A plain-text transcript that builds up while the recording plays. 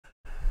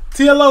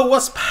TLO,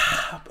 what's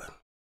poppin'?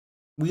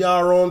 We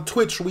are on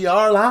Twitch. We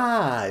are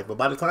live. But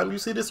by the time you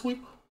see this,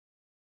 we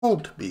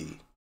won't be.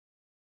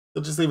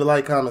 So just leave a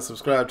like, comment,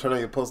 subscribe, turn on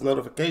your post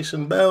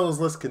notification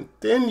bells. Let's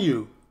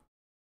continue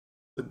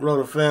to grow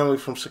the family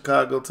from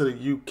Chicago to the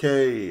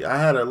UK. I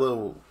had a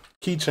little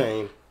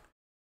keychain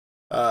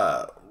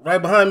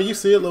right behind me. You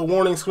see it, little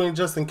warning screen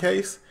just in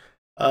case.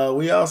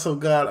 We also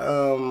got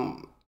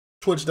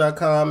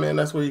Twitch.com, and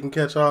that's where you can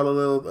catch all the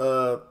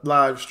little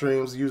live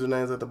streams,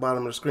 usernames at the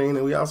bottom of the screen.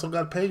 And we also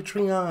got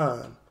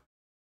Patreon.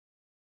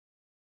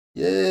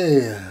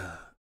 Yeah.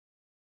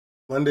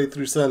 Monday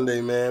through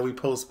Sunday, man. We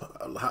post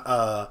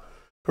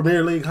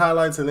Premier League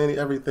highlights and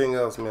everything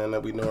else, man,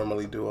 that we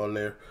normally do on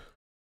there.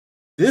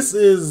 This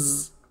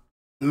is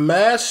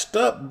Mashed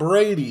Up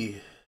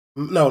Brady.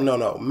 No.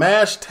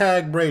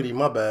 Mashtag Brady.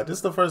 My bad. This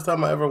is the first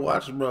time I ever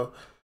watched, bro.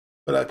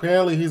 But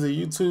apparently he's a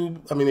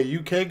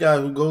UK guy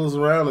who goes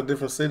around to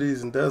different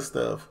cities and does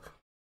stuff.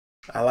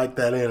 I like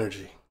that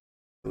energy.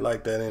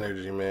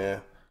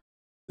 Man.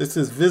 This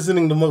is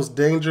visiting the most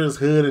dangerous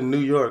hood in New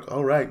York.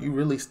 All right, you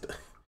really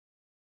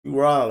you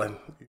wildin'.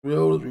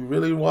 You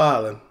really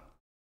wildin'.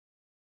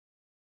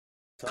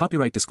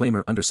 Copyright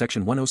disclaimer. Under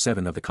Section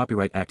 107 of the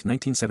Copyright Act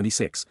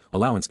 1976,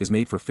 allowance is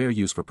made for fair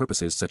use for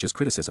purposes such as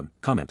criticism,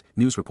 comment,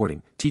 news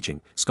reporting,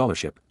 teaching,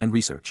 scholarship, and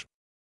research.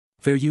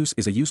 Fair use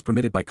is a use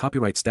permitted by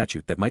copyright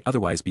statute that might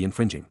otherwise be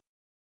infringing.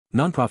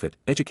 Nonprofit,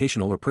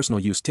 educational or personal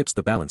use tips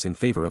the balance in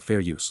favor of fair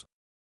use.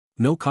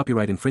 No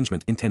copyright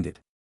infringement intended.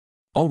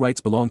 All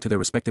rights belong to their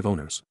respective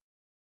owners.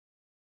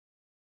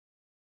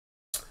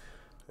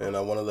 And I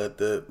want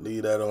to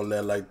leave that on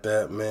there like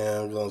that,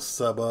 man. I'm going to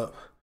sub up.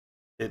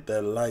 Hit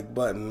that like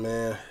button,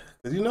 man.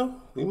 Because,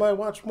 we might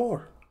watch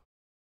more.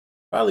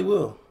 Probably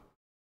will.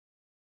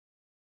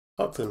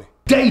 Talk to me.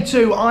 Day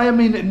 2, I am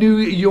in New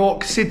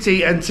York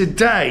City, and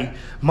today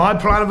my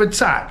plan of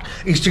attack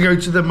is to go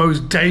to the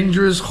most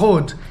dangerous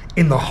hood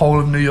in the whole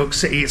of New York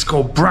City. It's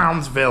called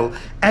Brownsville.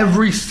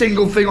 Every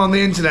single thing on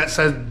the internet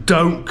says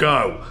don't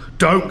go.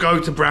 Don't go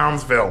to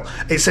Brownsville.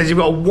 It says you've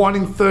got a 1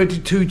 in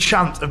 32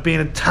 chance of being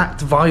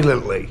attacked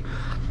violently.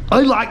 I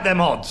like them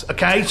odds,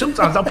 okay?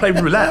 Sometimes I play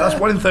roulette, that's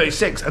 1 in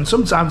 36, and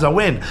sometimes I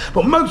win.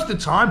 But most of the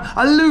time,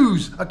 I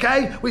lose,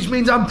 okay? Which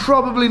means I'm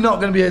probably not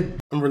going to be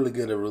I'm really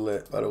good at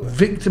roulette, by the way.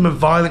 Victim of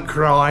violent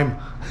crime.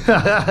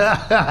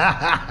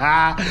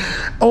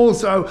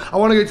 Also, I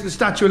want to go to the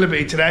Statue of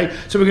Liberty today,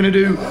 so we're going to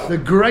do the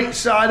great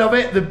side of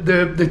it,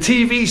 the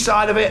TV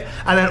side of it,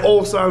 and then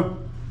also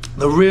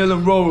the real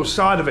and rural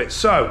side of it.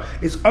 So,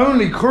 it's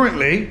only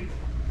currently,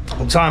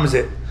 what time is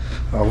it?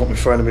 Oh, I've got my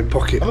phone in my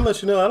pocket. I'm gonna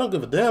let you know I don't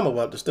give a damn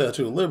about the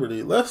Statue of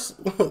Liberty. Let's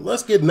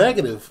get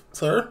negative,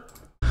 sir.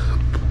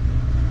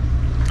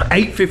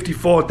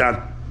 8:54,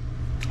 Dan.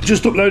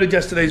 Just uploaded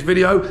yesterday's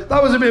video.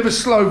 That was a bit of a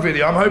slow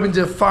video. I'm hoping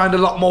to find a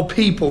lot more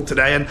people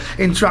today and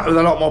interact with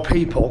a lot more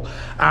people.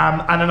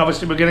 And then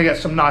obviously we're gonna get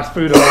some nice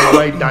food along the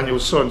way,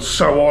 Daniel's son.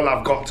 So all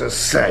I've got to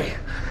say.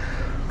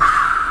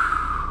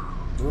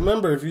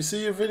 Remember, if you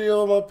see your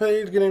video on my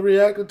page getting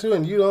reacted to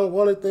and you don't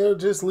want it there,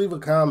 just leave a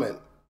comment.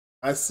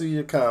 I see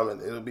your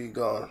comment. It'll be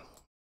gone.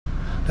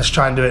 Let's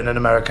try and do it in an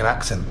American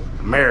accent.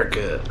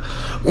 America.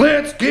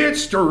 Let's get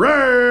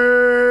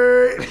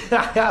straight.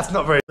 That's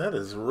not very... That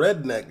is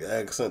redneck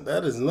accent.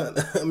 That is not...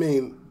 I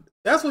mean,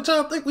 that's what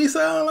y'all think we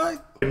sound like?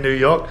 In New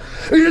York.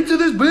 Into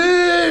this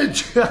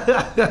bitch.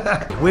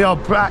 We are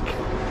back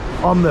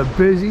on the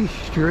busy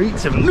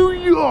streets of New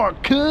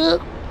York.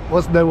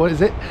 What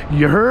is it?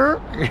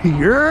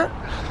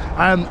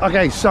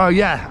 Okay, so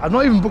yeah, I've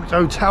not even booked a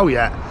hotel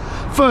yet.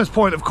 First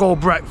point of call,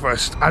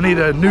 breakfast. I need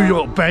a New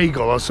York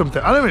bagel or something.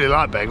 I don't really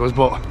like bagels,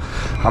 but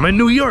I'm in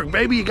New York,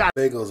 baby. You got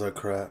bagels are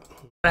crap.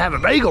 I have a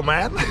bagel,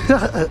 man.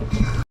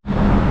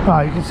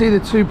 Right, you can see the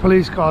 2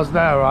 police cars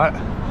there, right?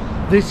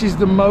 This is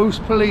the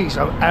most police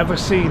I've ever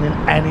seen in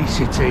any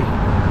city.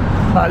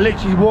 Like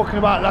literally walking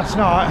about last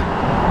night,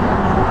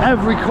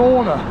 every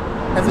corner.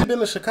 Has he been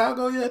to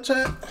Chicago yet,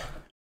 Chad?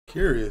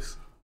 Curious.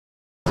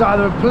 It's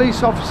either a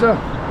police officer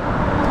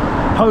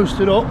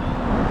posted up,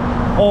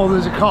 or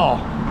there's a car,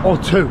 or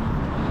 2.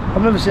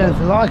 I've never seen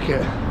anything like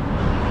it.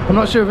 I'm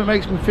not sure if it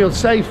makes me feel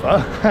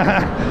safer,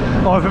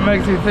 or if it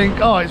makes me think,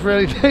 oh, it's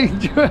really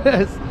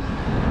dangerous.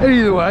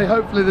 Either way,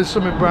 hopefully there's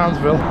some in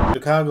Brownsville.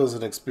 Chicago's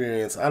an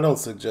experience. I don't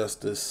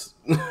suggest this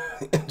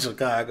in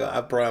Chicago.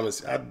 I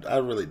promise. I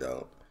really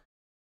don't.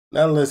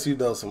 Not unless you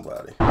know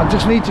somebody. I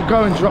just need to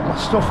go and drop my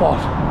stuff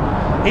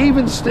off.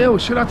 Even still,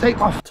 should I take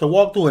my... To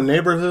walk through a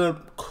neighborhood,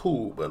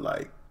 cool, but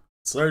like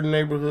certain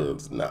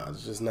neighborhoods, nah,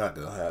 it's just not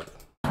gonna happen.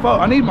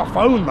 I need my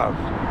phone though.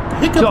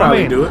 He could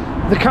probably do it.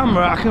 The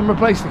camera, I can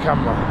replace the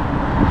camera.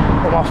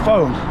 But my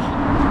phone,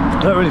 I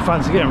don't really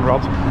fancy getting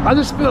robbed. I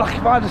just feel like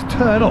if I just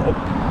turn up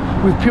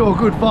with pure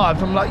good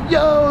vibes, I'm like,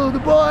 yo, the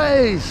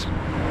boys,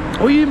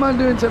 what are you man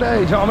doing today?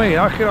 Do you know what I mean?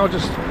 I'll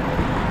just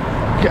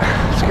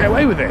get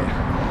away with it. Do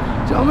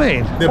you know what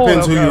I mean?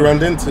 Depends who you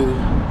run into.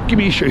 Give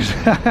me your shoes.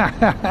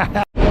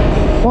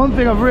 One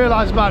thing I've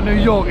realised about New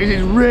York is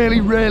it's really,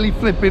 really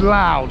flipping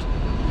loud.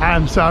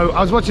 And so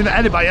I was watching the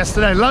edit back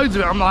yesterday, loads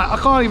of it. I'm like, I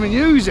can't even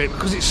use it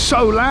because it's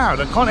so loud.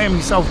 I can't hear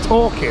myself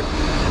talking.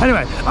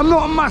 Anyway, I'm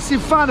not a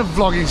massive fan of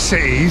vlogging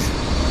cities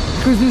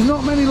because there's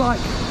not many like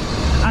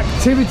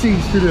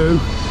activities to do. Do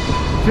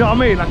you know what I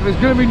mean? Like there's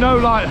going to be no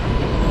like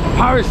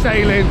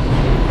parasailing.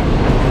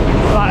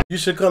 Like, you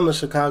should come to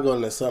Chicago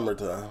in the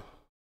summertime.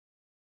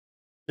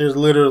 There's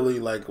literally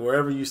like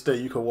wherever you stay,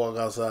 you can walk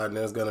outside and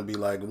there's gonna be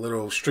like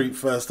little street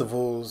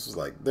festivals.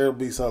 Like there'll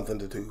be something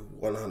to do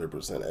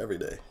 100% every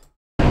day.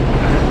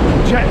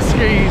 Jet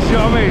skis, you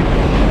know what I mean?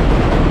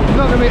 There's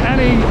not gonna be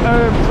any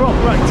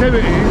proper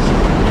activities.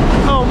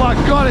 Oh my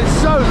god, it's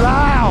so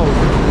loud!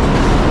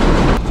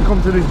 To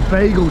come to this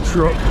bagel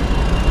truck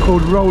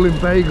called Rolling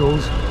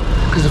Bagels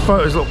because the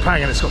photos look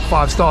banging. It's got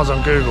 5 stars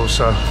on Google,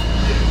 so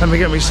let me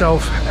get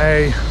myself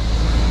a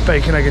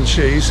bacon, egg and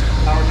cheese.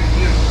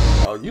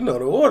 Oh, you know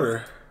the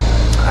order.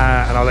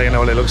 And I'll let you know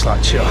what it looks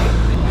like. Chill.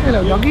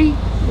 Hello, doggy.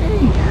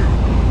 Hey.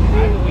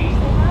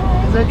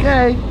 It's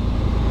okay.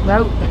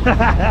 No.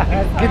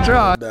 Good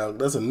try. Dog,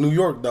 that's a New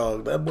York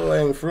dog. That boy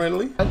ain't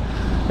friendly.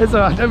 It's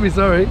alright, don't be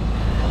sorry.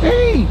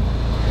 Hey.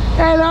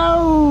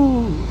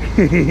 Hello.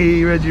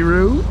 Reggie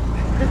Roo.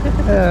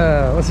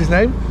 What's his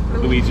name?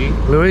 Luigi.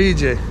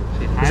 Luigi.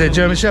 Is it a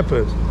German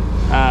Shepherd?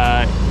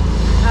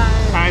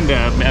 Kind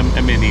of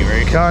a mini,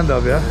 right? Kind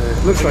of, yeah.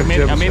 Looks like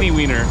a mini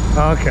wiener.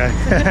 Okay.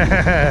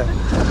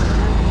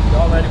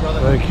 All ready, brother.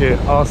 Thank you.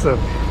 Awesome.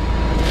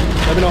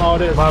 Let me know how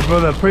it is. My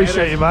brother,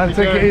 appreciate you, man.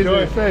 Take it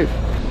easy. Safe.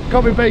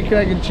 Got me bacon,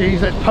 egg and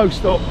cheese. Let's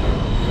post up.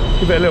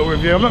 Give it a little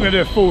review. I'm not going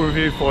to do a full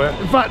review for you.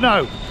 In fact,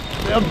 no.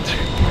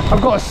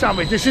 I've got a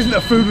sandwich. This isn't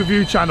a food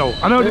review channel.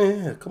 I know.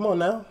 Yeah, come on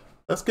now.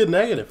 Let's get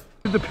negative.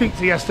 The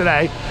pizza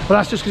yesterday, but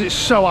that's just because it's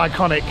so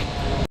iconic.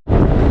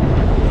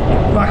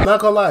 Not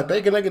gonna lie,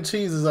 bacon, egg, and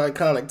cheese is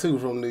iconic too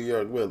from New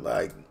York. We're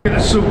like in the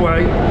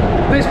subway.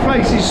 This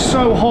place is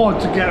so hard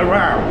to get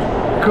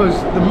around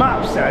because the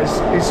map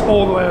says it's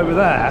all the way over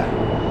there.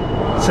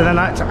 So then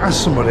I had to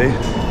ask somebody.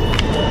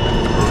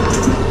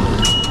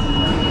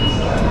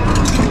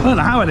 I don't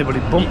know how anybody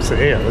bumps it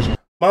here.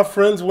 My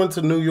friends went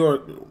to New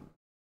York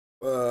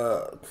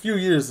a few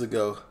years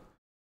ago,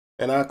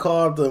 and I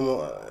called them,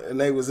 and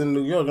they was in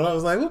New York, and I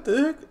was like, "What the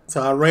heck?"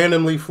 So I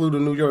randomly flew to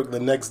New York the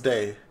next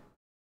day.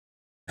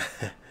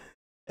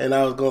 And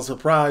I was gonna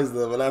surprise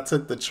them, and I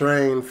took the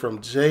train from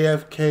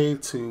JFK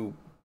to,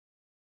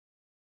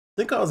 I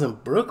think I was in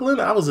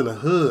Brooklyn. I was in the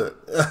hood.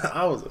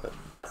 I was in the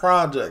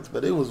projects,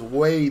 but it was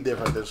way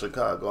different than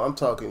Chicago. I'm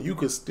talking, you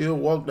could still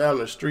walk down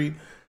the street.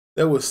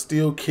 There was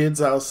still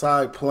kids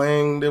outside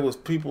playing. There was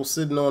people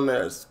sitting on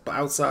their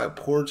outside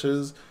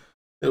porches.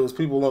 There was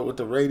people with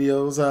the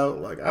radios out.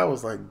 Like I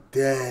was like,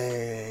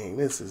 dang,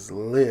 this is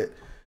lit.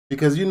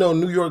 Because you know,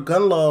 New York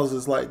gun laws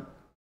is like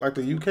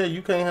the UK,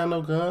 you can't have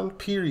no gun,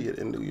 period,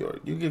 in New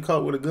York. You get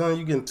caught with a gun,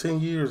 you get 10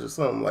 years or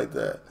something like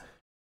that.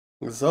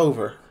 It's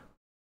over.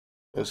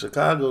 In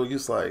Chicago,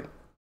 it's like,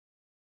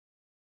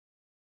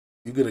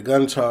 you get a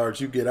gun charge,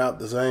 you get out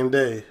the same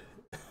day.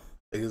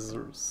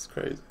 It's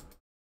crazy.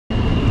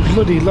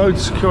 Bloody loads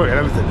of security and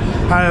everything.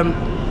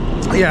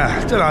 Yeah,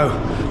 I don't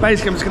know.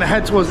 Basically, I'm just going to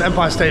head towards the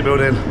Empire State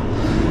Building.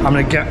 I'm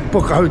going to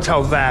book a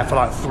hotel there for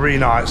like 3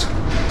 nights,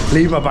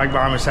 leave my bag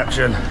behind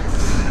reception,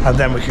 and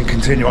then we can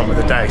continue on with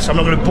the day. So I'm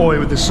not going to bore you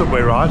with the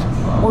subway ride,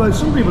 although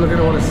some people are going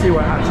to want to see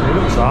what it actually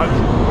looks like.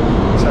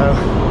 So.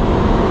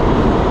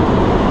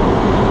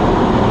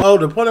 Oh,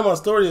 the point of my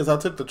story is I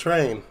took the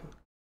train.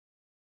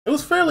 It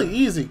was fairly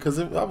easy because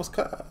it wasn't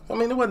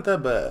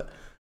that bad.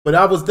 But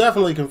I was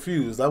definitely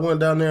confused. I went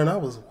down there and I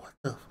was, what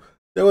the?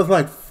 There was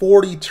like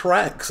 40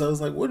 tracks. I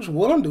was like, which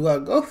one do I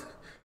go through?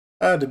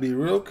 I had to be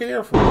real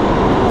careful.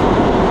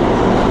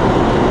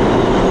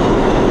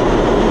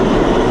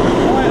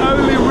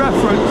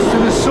 Reference to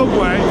the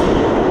subway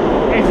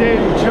is in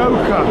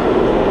Joker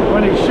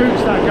when he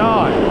shoots that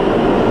guy.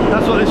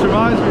 That's what this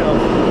reminds me of.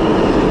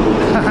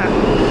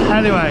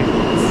 Anyway,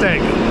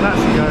 sick. That's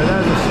the go.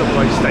 There's a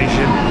subway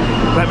station.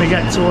 Let me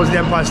get towards the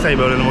Empire State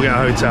Building and we'll get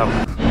a hotel.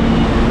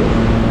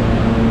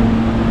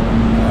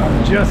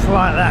 Just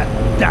like that,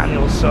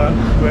 Danielson.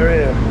 We're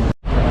here.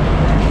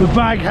 The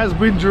bag has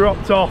been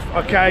dropped off.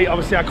 Okay,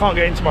 obviously I can't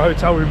get into my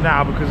hotel room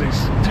now because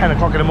it's 10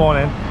 o'clock in the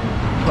morning.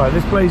 Right,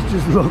 this place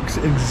just looks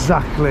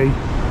exactly...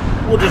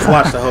 We'll just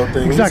watch the whole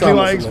thing. Exactly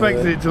what I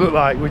expected it to look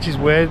like, which is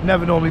weird.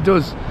 Never normally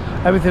does.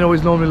 Everything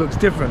always normally looks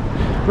different.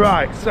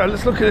 Right, so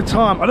let's look at the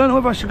time. I don't know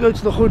if I should go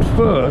to the hood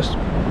first.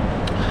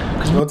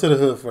 Go to the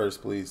hood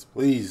first, please.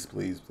 Please,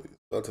 please, please.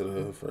 Go to the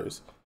hood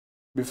first.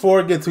 Before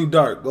it gets too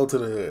dark, go to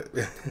the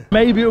hood.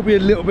 Maybe it'll be a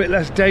little bit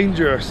less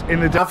dangerous in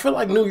the day. I feel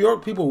like New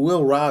York people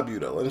will rob you,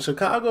 though. In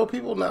Chicago,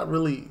 people not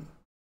really...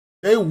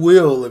 They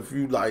will if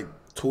you, like,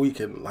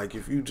 tweaking. Like,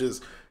 if you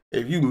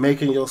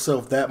making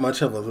yourself that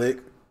much of a lick,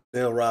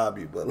 they'll rob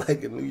you. But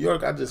like in New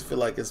York, I just feel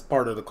like it's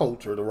part of the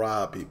culture to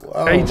rob people.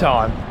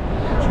 Daytime,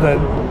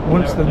 then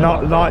once the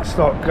lights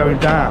start going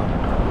down.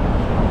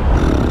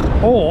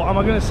 Or am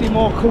I going to see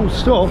more cool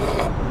stuff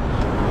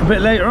a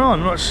bit later on?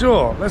 I'm not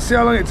sure. Let's see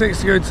how long it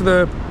takes to go to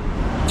the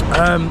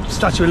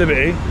Statue of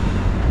Liberty.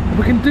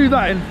 we can do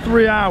that in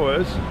 3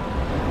 hours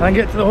and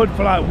get to the hood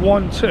for like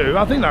 1, 2.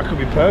 I think that could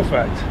be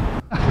perfect.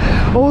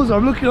 Also,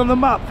 I'm looking on the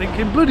map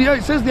thinking, bloody hell,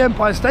 it says the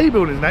Empire State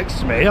Building is next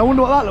to me. I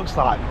wonder what that looks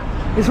like.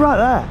 It's right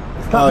there.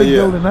 It's that big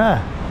building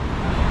there.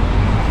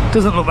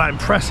 Doesn't look that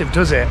impressive,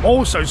 does it?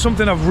 Also,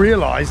 something I've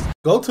realised.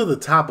 Go to the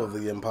top of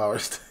the Empire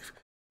State.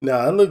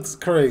 Nah, it looks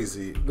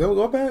crazy.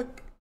 Go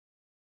back.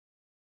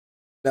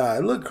 Nah,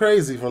 it looked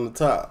crazy from the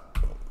top.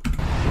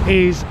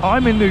 Is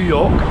I'm in New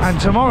York and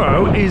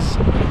tomorrow is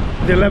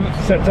the 11th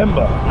of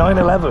September,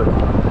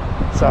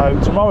 9/11. So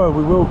tomorrow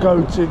we will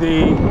go to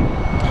the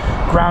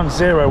ground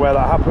zero where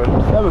that happened.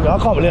 There we go. I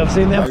can't believe I've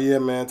seen them. Oh yeah,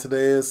 man.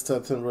 Today is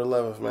September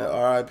 11th, man.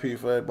 R.I.P.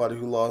 for everybody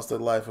who lost their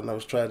life in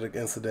those tragic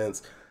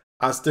incidents.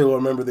 I still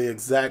remember the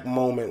exact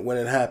moment when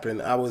it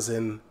happened. I was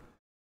at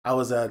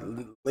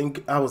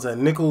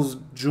Nichols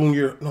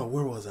Junior. No,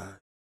 where was I?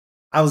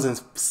 I was in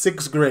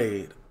 6th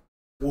grade.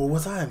 Or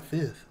was I in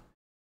 5th?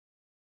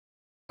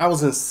 I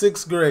was in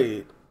 6th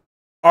grade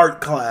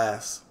art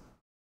class.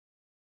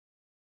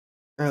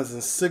 I was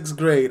in 6th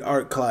grade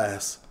art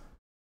class.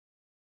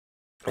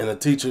 And the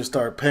teachers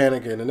start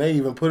panicking, and they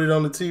even put it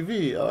on the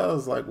TV. I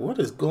was like, what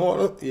is going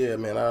on? Yeah,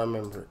 man, I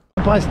remember it.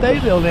 Empire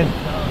State Building.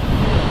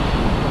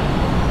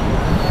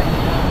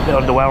 A bit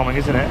underwhelming,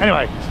 isn't it?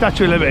 Anyway,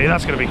 Statue of Liberty,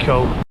 that's going to be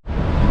cool.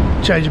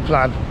 Change of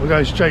plan. We're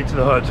going straight to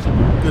the hood.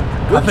 Good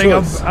I think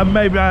choice.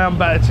 maybe I am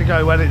better to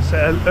go when it's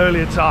an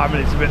earlier time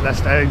and it's a bit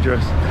less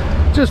dangerous.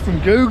 Just from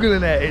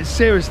Googling it, it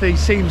seriously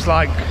seems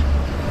like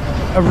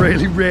a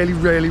really, really,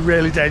 really,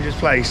 really dangerous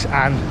place.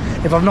 And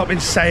if I've not been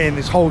saying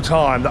this whole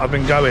time that I've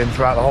been going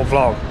throughout the whole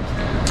vlog,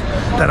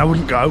 then I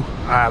wouldn't go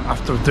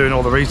after doing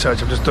all the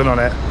research I've just done on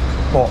it.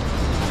 But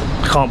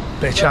I can't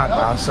bitch out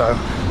now, so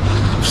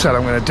I've said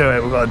I'm going to do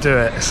it. We've got to do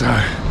it. So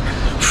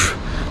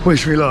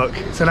wish me luck.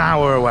 It's an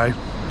hour away.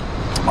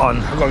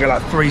 I've got to get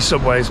like 3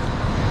 subways.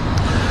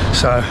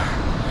 So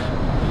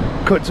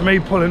cut to me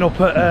pulling up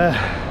at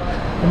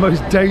the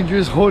most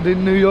dangerous hood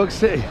in New York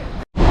City.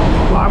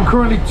 Well, I'm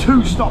currently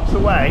 2 stops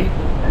away.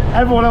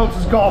 Everyone else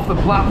has got off the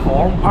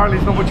platform. Apparently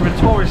it's not much of a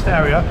tourist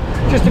area.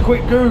 Just a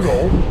quick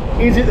Google.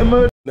 Is it the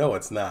murder? No,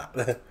 it's not.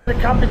 The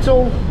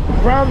capital?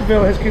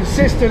 Brownsville has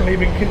consistently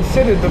been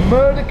considered the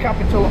murder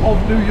capital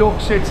of New York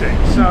City.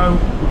 So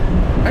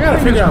I gotta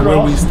figure out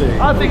where we stay.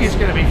 I think it's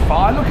going to be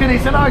fine. Look at it,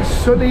 it's a nice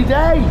sunny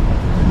day.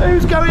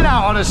 Who's going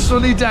out on a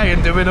sunny day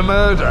and doing a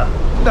murder?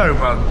 No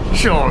one,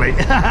 surely.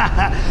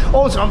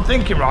 Also, I'm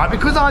thinking, right,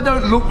 because I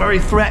don't look very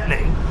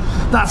threatening,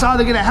 that's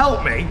either going to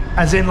help me,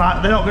 as in,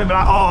 like, they're not going to be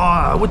like,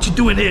 oh, what you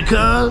doing here,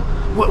 cuz?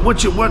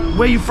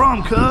 Where you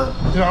from, cuz? Do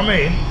you know what I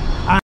mean?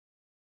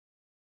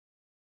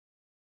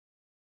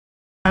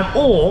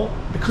 Or,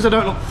 because I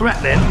don't look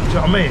threatening, do you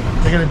know what I mean?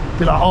 They're going to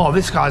be like, oh,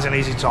 this guy's an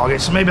easy target,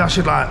 so maybe I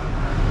should, like,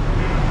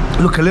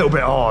 look a little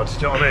bit hard, do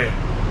you know what I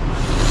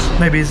mean?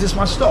 Maybe, is this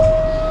my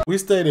stop? We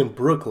stayed in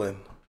Brooklyn.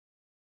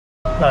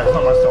 No, it's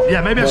not my stop.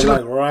 Yeah, maybe I should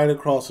like look right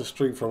across the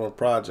street from a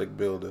project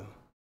building.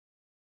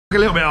 a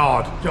little bit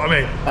hard, do you know what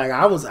I mean? Like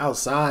I was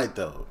outside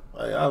though.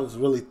 Like I was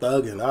really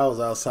thugging. I was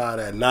outside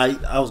at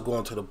night. I was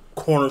going to the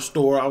corner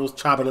store. I was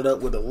chopping it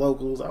up with the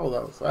locals. I was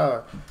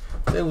outside.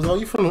 They was, oh,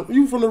 you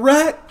from the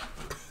rack?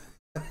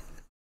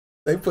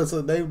 They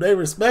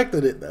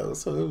respected it though,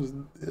 so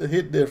it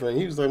hit different.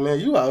 He was like, man,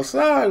 you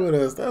outside with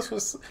us. That's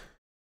what's.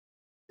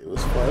 It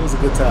was fun. It was a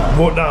good time.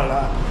 What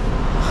no,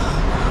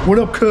 what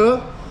up, cuz?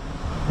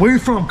 Where you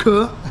from,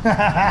 cuz?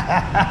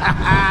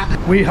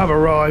 We have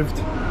arrived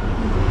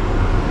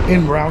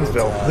in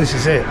Brownsville. This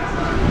is it.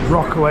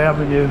 Rockaway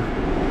Avenue.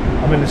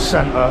 I'm in the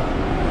centre.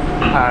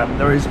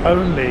 There is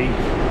only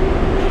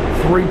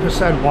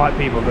 3% white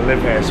people that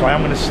live here, so I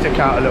am going to stick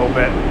out a little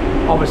bit.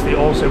 Obviously,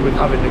 also with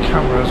having the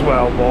camera as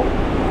well, but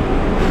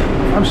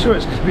I'm sure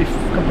it's going to be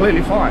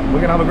completely fine.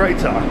 We're going to have a great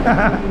time.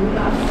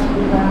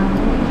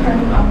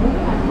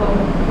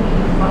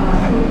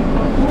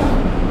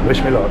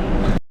 Wish me luck.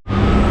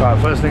 Right,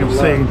 first thing I've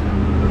seen,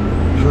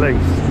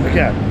 police.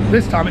 Again,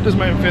 this time it does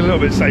make me feel a little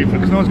bit safer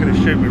because no one's going to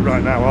shoot me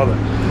right now, are they?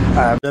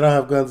 They don't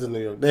have guns in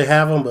New York. They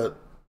have them, but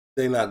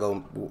they're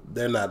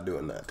not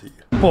doing that to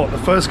you. But the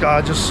first guy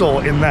I just saw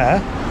in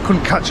there,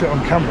 couldn't catch it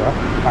on camera,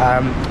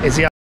 is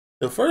he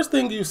The first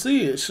thing you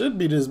see, it should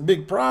be this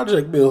big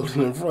project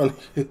building in front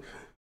of you.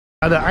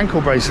 had an ankle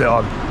bracelet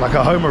on, like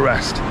a home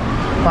arrest.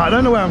 But I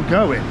don't know where I'm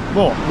going,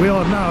 but we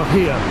are now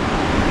here.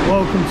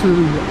 Welcome to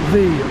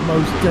the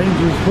most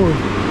dangerous hood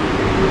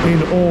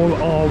in all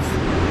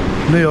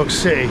of New York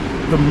City,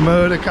 the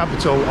murder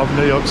capital of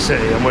New York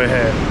City, and we're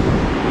here.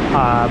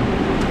 I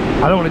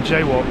don't want to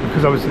jaywalk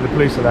because obviously the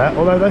police are there,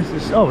 although this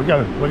is, oh, we're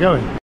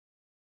going.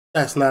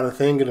 That's not a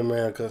thing in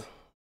America.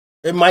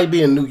 It might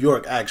be in New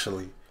York,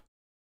 actually.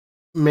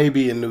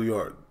 Maybe in New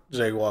York,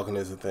 jaywalking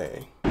is a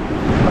thing.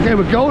 Okay,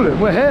 we're golden.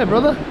 We're here,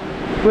 brother.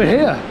 We're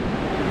here.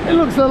 It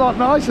looks a lot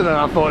nicer than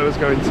I thought it was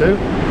going to.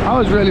 I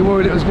was really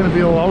worried it was going to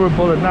be all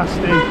horrible and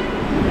nasty,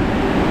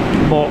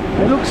 but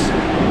it looks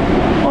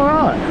all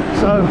right.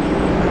 So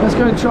let's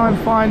go and try and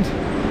find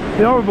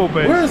the horrible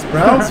bit. Where's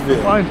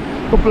Brownsville? Find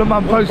a couple of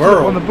man posted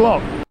up on the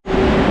block.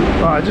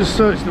 Right, I just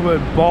searched the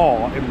word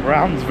bar in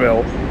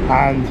Brownsville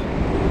and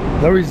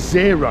there is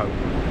zero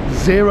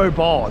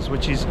bars,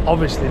 which is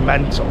obviously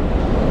mental.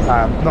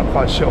 Not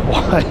quite sure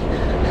why.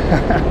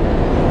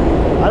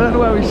 I don't know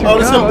where we should go. Oh,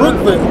 it's in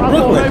Brooklyn. I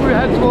thought maybe we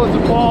head towards the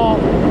bar.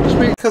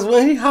 Because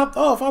when he hopped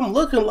off, I'm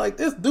looking like,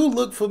 this dude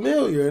looked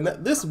familiar, and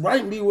this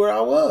might be where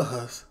I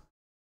was.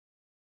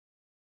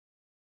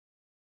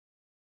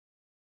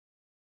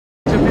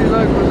 A few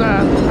locals there.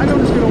 I think I'm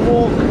just going to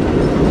walk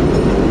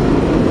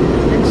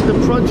into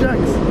the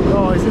project.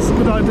 Oh, is this a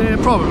good idea?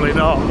 Probably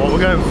not, but we're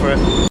going for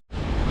it.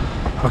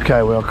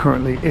 Okay, we are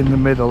currently in the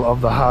middle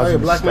of the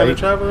housing Black estate.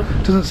 Traveler?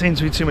 Doesn't seem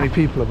to be too many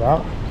people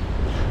about.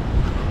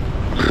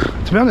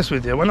 To be honest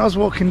with you, when I was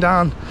walking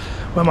down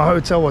where my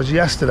hotel was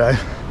yesterday,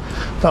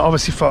 that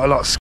obviously felt a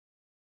lot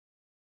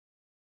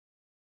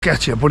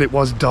sketchier, but it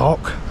was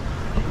dark. Do you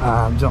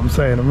know what I'm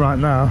saying? And right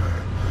now,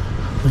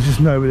 there's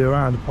just nobody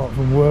around apart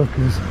from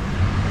workers.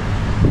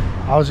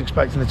 I was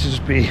expecting it to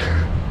just be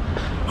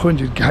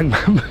 100 gang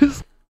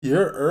members.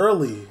 You're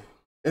early.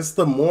 It's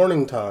the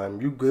morning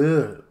time. You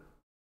good.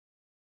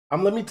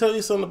 Let me tell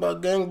you something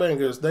about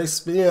gangbangers. They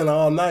spin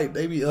all night.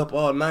 They be up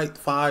all night,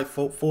 4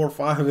 or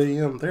 5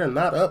 a.m. They're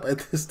not up at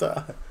this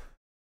time.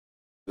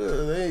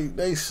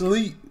 They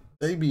sleep.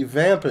 They be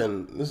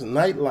vamping. This is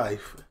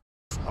nightlife.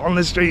 On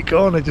the street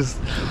corner, just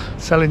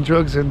selling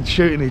drugs and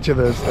shooting each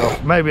other and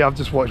stuff. Maybe I've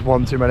just watched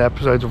one too many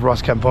episodes of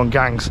Ross Kemp on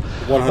gangs,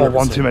 100%. or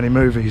one too many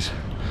movies.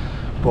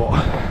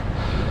 But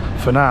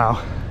for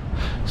now,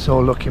 it's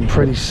all looking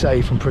pretty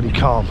safe and pretty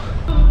calm.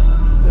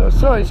 Oh,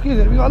 sorry, excuse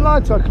me, have you got a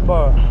light I can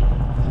borrow?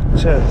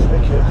 Cheers,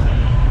 thank you.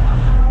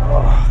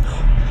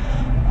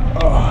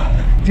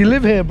 Oh. Do you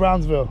live here,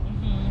 Brownsville?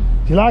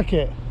 Mm-hmm. Do you like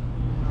it?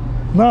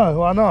 No,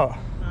 why not?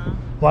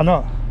 Why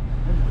not?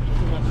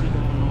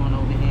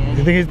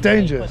 You think it's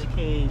dangerous?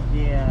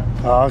 Yeah.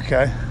 Oh,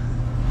 okay.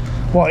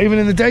 What, even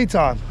in the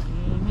daytime?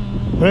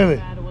 Mm-hmm. Really?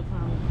 No matter what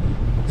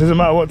time. Doesn't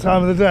matter what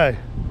time of the day?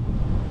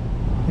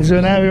 Is there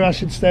an area I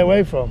should stay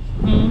away from?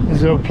 Mm-hmm. Is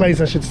there a place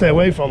I should stay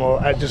away from,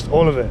 or just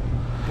all of it?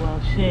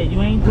 Well, shit,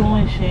 you ain't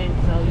doing shit,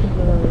 so you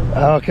good.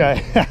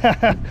 Okay.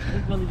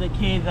 It's really the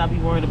kids I be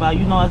worried about.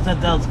 You know, as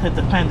adults could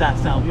defend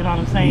ourselves, you know what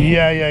I'm saying?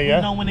 Yeah.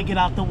 You know when to get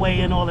out the way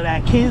and all of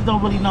that. Kids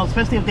don't really know,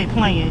 especially if they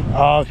playing.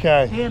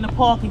 Okay. They're in the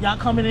park and y'all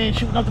coming in and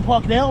shooting up the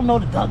park. They don't know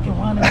the duck and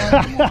run.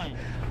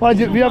 Have Have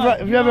you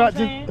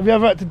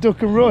ever had to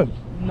duck and run?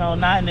 No,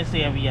 not in this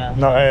area.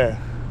 Not here.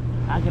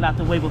 I get out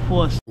the way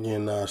before it Yeah,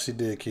 nah, she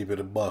did keep it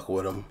a buck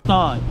with him.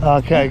 start.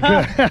 Okay,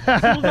 good.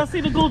 As soon as I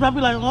see the goose, I'll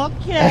be like,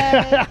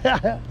 okay.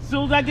 As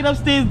soon as I get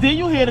upstairs, then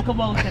you hear the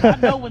commotion. I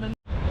know when the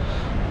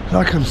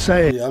Like I'm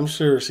saying. Yeah, I'm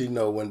sure she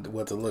know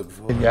what to look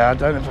for. Yeah, I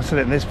don't know if I said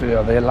it in this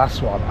video or the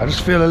last one. I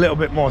just feel a little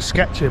bit more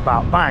sketchy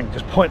about Bang,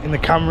 just pointing the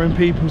camera in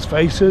people's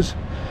faces.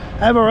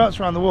 Everywhere else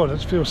around the world, I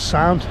just feel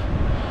sound.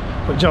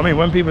 But do you know what I mean?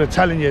 When people are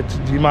telling you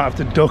you might have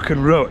to duck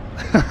and run,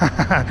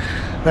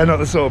 they're not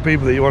the sort of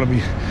people that you want to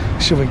be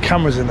shoving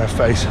cameras in their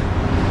face.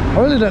 I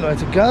really don't know where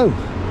to go.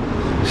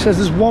 It says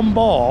there's one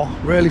bar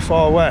really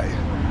far away.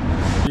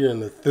 You're in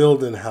the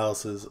Thildon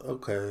houses.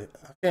 Okay,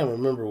 I can't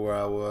remember where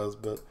I was,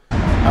 but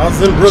I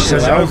was in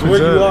Brooklyn. I was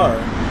where you are.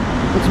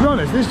 But to be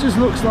honest, this just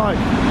looks like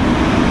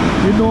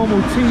your normal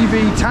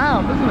TV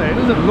town, doesn't it?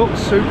 It doesn't look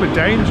super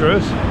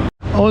dangerous.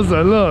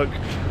 Also, look,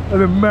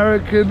 an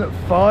American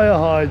fire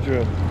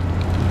hydrant.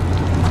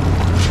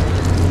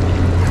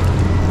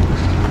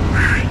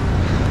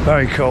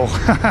 Very cool.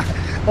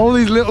 All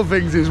these little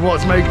things is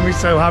what's making me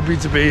so happy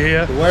to be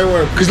here.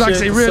 Because like I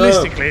say,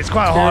 realistically, it's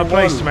quite a hard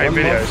place to make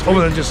videos,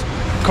 other than just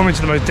coming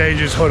to the most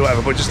dangerous hood or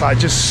whatever, but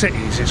just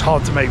cities. It's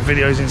hard to make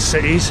videos in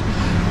cities.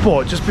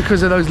 But just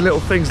because of those little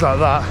things like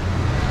that,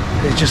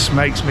 it just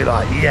makes me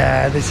like,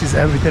 yeah, this is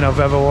everything I've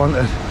ever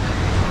wanted.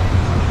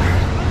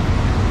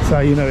 So,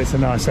 you know, it's a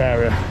nice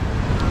area.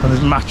 And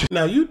there's mattresses.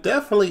 Now, you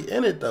definitely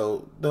in it,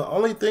 though. The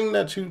only thing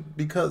that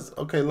because,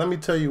 okay, let me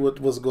tell you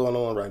what's going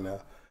on right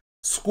now.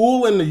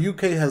 School in the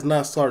UK has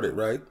not started,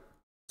 right?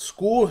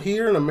 School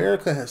here in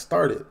America has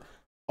started.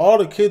 All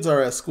the kids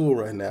are at school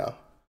right now.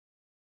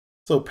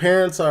 So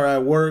parents are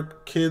at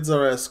work, kids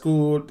are at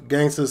school,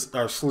 gangsters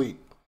are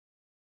asleep.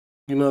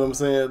 You know what I'm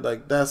saying?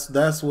 Like,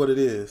 that's what it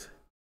is.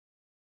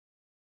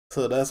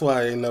 So that's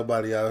why ain't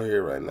nobody out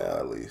here right now,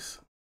 at least.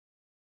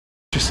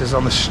 Just as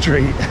on the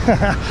street.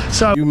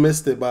 So you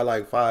missed it by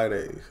like 5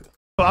 days.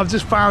 I've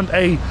just found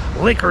a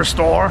liquor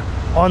store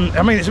on,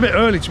 I mean, it's a bit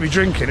early to be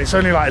drinking. It's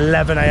only like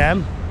 11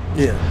 a.m.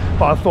 Yeah.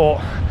 But I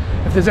thought,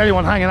 if there's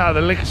anyone hanging out at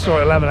the liquor store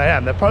at 11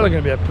 a.m, they're probably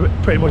going to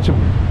be pretty much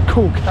a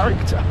cool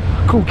character,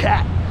 cool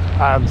cat.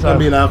 So gonna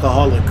be an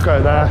alcoholic.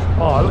 Go there.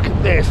 Oh, look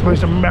at this,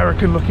 most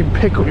American looking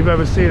pickup you've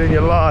ever seen in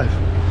your life.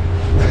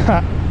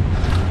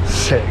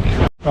 Sick.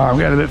 Right, I'm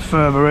getting a bit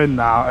further in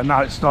now, and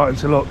now it's starting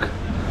to look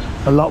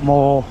a lot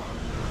more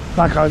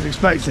like I was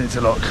expecting it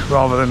to look,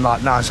 rather than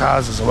like nice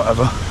houses or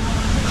whatever.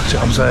 See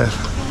what I'm saying?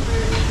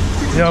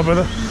 Yeah,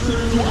 brother?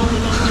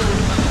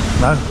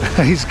 No,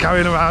 he's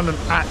carrying around an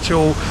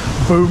actual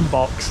boom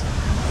box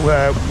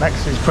where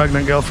next to his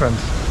pregnant girlfriend.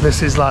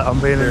 This is like I'm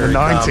being in the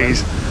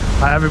 90s.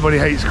 Like, everybody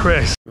hates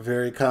Chris.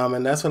 Very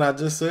common. That's what I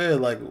just said.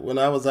 Like when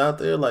I was out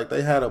there, like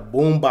they had a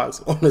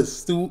boombox on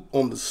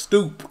the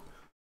stoop.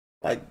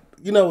 Like,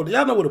 you know,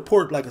 y'all know what a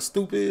porch, like a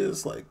stoop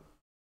is? Like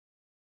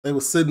they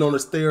was sitting on the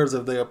stairs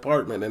of their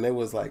apartment and it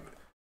was like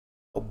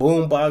a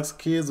boombox.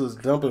 Kids was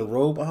dumping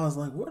rope. I was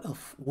like,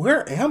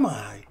 where am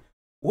I?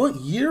 What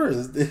year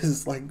is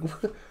this? Like,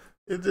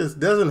 it just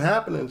doesn't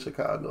happen in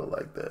Chicago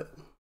like that.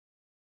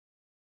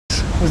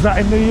 Was that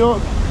in New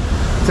York?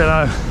 Don't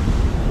know.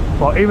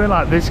 But even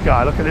like this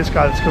guy, look at this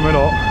guy that's coming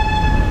up.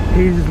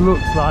 He just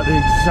looks like the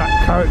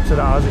exact character that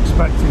I was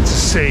expecting to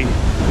see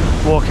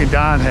walking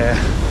down here.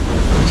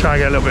 I'll try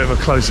and get a little bit of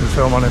a closer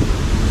film on him.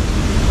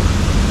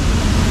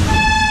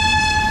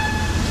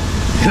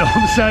 You know what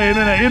I'm saying,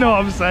 innit? You know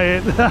what I'm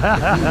saying?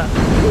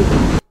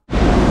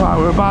 Right,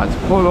 we're about to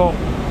pull up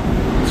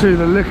to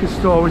the liquor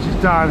store, which is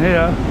down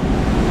here.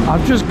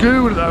 I've just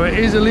googled it though, it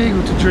is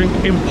illegal to drink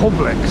in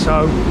public,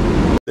 so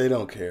they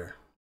don't care.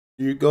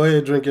 You go ahead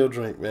and drink your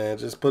drink, man.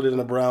 Just put it in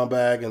a brown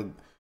bag, and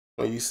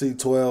when you see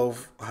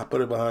 12, I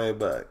put it behind your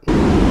back.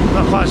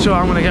 Not quite sure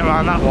I'm gonna get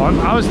around that one.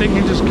 I was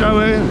thinking just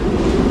go in,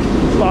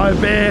 buy a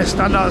beer,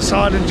 stand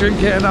outside and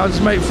drink it, and I'll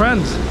just make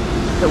friends.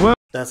 It worked.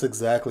 That's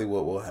exactly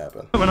what will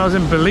happen. When I was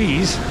in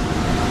Belize,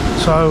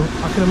 so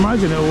I can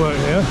imagine it'll work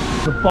here.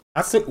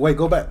 I think, wait,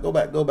 go back. It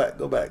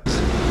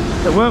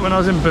worked when I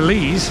was in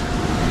Belize,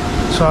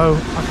 so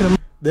I can.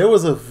 There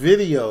was a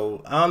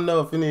video. I don't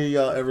know if any of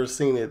y'all ever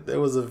seen it. There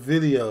was a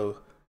video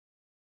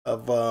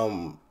of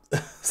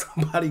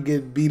somebody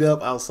getting beat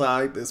up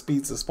outside this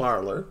pizza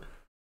parlor.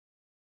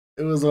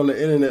 It was on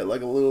the internet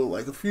like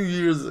a few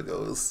years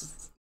ago.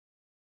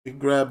 He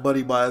grabbed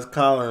Buddy by his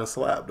collar and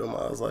slapped him.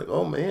 I was like,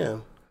 oh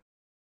man,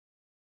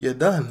 you're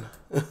done.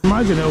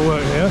 Imagine it'll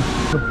work here.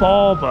 The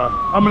barber.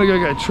 I'm gonna go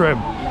get a trim.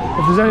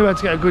 If there's anywhere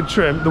to get a good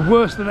trim, the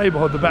worse the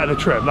neighbourhood, the better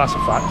the trim. That's a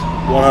fact.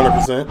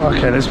 100%.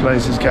 Okay, this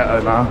place is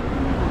ghetto now.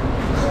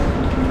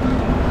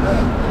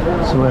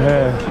 So we're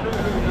here,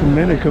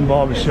 Dominican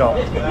barbershop.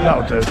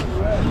 That'll do.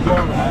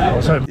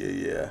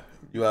 Yeah.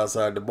 You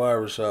outside the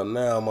barbershop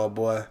now, my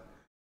boy.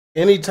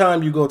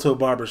 Anytime you go to a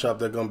barbershop,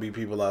 there gonna be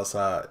people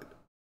outside.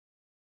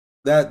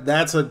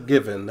 That's a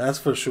given. That's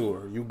for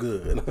sure. You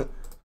good.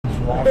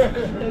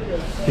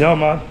 Yo,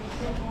 man.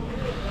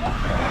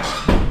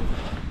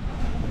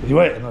 You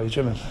waiting or you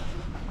trimming?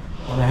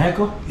 On the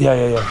haircut?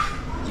 Yeah.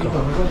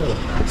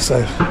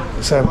 Safe,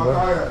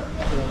 bro.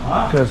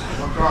 Good.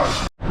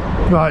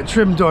 Right,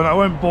 trim done. I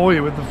won't bore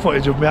you with the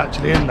footage of me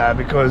actually in there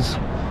because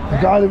the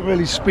guy didn't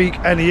really speak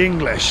any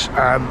English, and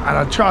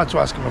I tried to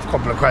ask him a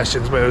couple of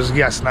questions, but it was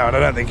yes, no, and I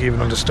don't think he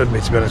even understood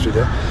me, to be honest with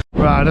you.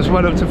 Right, I just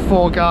went up to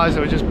 4 guys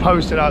that were just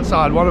posted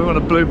outside. One of them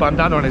had a blue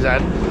bandana on his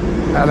head,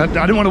 and I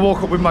didn't want to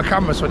walk up with my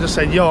camera, so I just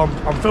said, yo,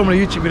 I'm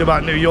filming a YouTube video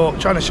about New York,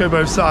 trying to show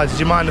both sides. Do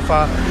you mind if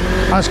I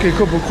ask you a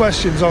couple of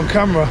questions on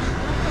camera?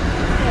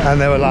 And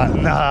they were like,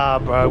 nah,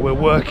 bro, we're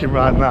working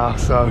right now.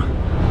 So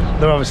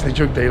they're obviously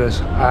drug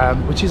dealers,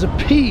 which is a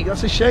pee.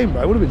 That's a shame,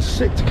 bro. It would have been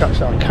sick to catch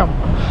that on camera,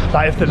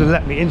 like if they'd have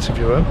let me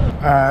interview them.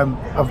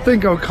 I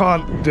think I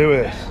can't do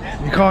it.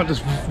 You can't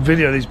just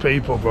video these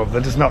people, bro.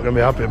 They're just not going to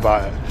be happy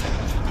about it.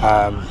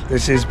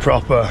 This is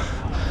proper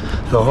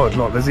the hood.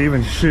 Look, there's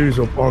even shoes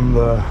up on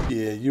the...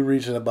 Yeah, you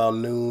reaching about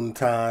noon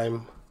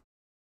time.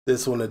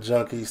 This when the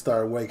junkies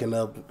start waking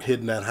up,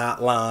 hitting that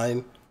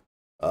hotline.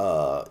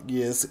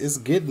 Yes, it's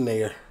getting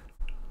there.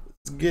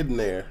 It's getting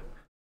there.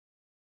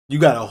 You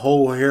got a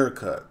whole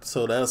haircut,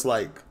 so that's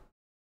like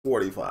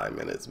 45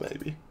 minutes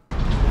maybe.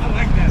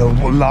 The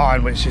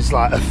line, which is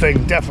like a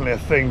thing, definitely a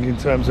thing in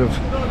terms of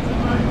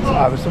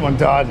either someone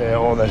died here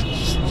or they're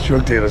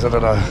drug dealers, I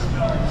don't know.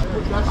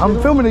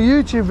 I'm filming a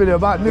YouTube video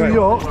about New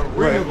York,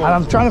 and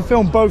I'm trying to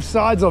film both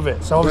sides of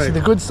it. So obviously the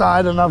good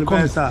side, and I've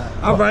come...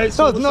 All right,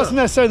 so not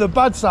necessarily the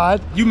bad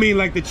side. you mean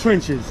like the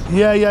trenches?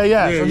 Yeah.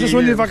 So I'm just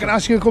wondering if I can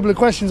ask you a couple of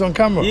questions on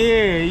camera.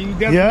 Yeah, you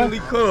definitely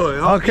could.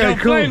 Okay, yo,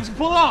 cool. Flames,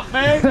 pull up,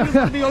 man. You're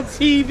gonna be on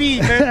TV,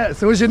 man.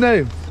 So what's your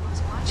name?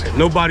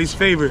 Nobody's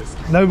favorite.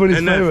 Nobody's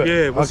NF, favorite.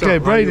 yeah, what's okay,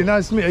 up, Brady,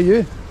 nice to meet you.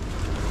 Your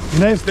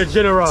name? The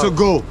General. To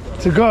go.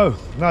 To go.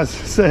 Nice,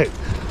 sick.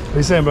 What are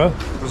you saying, bro?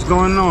 What's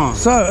going on?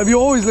 So, have you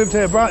always lived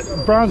here,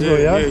 Brownsville,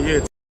 yeah?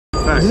 Yeah.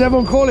 Does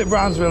everyone call it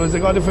Brownsville, or has it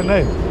got a different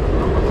name?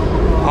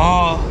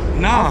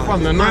 Nah.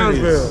 From the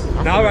Brownsville.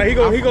 90s. Nah, all right, he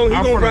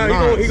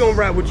gonna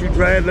rap with you,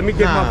 Dredd. Let me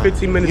get my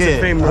 15 minutes of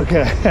fame.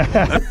 Okay.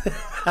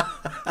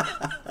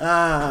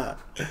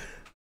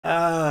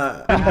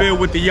 In bed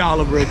with the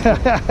Yalla, bro.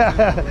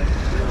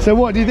 So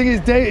what, do you think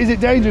is it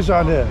dangerous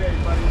around here?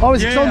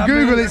 Obviously, Yeah, on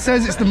Google it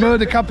says it's the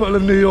murder capital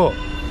of New York.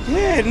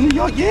 Yeah, New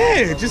York,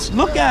 yeah. Just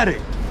look at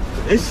it.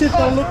 This shit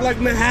don't look like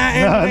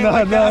Manhattan.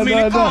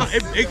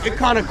 It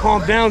kind of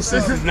calmed down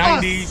since the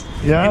 90s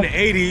and the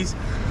 80s.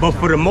 But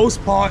for the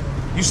most part,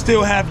 you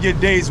still have your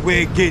days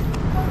where it get,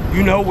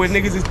 where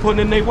niggas is putting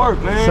in their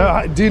work, man.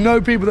 So do you know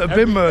people that have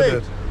been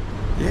murdered?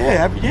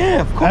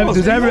 Yeah, of course.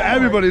 Does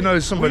everybody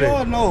knows somebody? We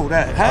all know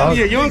that. Hell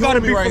yeah, you don't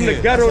gotta be from the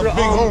ghetto to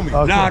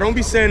homie. Nah, don't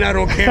be saying that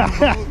on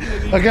camera.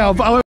 Okay,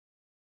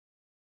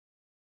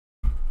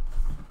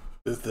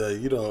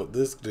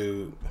 This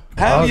dude.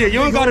 Hell yeah, you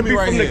don't gotta be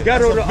from the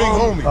ghetto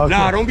to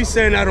Nah, don't be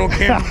saying that on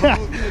camera.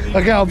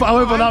 Okay, I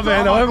went for that,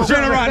 man.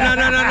 Turn around,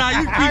 nah.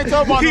 You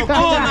keep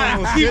all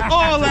that. Keep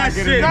all that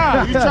shit.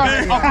 Nah, you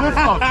trying to uplift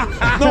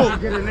us.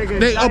 No,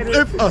 they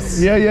uplift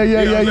us. Yeah.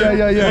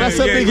 When I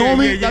said big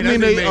homie, that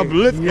mean they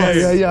uplift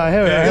us. Yeah, I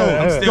hear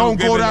it. Don't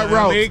go that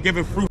route.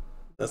 Giving fruit.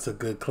 That's a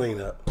good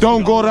cleanup.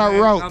 Don't go that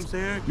route.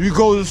 You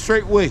go the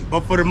straight way. But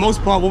for the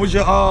most part, what was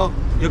your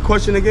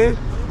question again?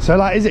 So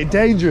like, is it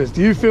dangerous?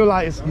 Do you feel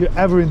like you're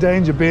ever in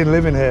danger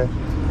living here?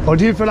 Or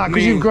do you feel like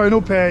because you've grown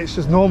up here, it's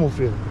just normal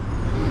for you?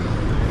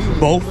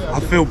 Both. I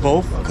feel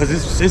both. Because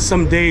it's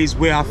some days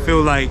where I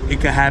feel like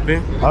it could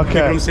happen. Okay. You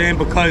know what I'm saying?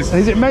 Because...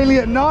 Is it mainly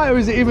at night or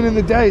is it even in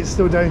the day it's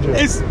still dangerous?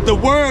 It's the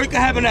word. It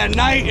can happen at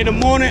night, in the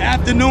morning,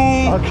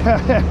 afternoon.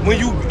 Okay. When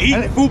you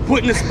eat food,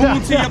 putting the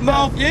spoon to your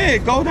mouth, yeah,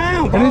 go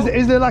down, bro. And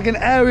is there like an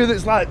area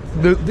that's like,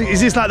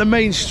 is this like the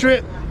main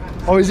strip?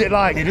 Or is it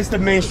like... Yeah, this is the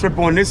main strip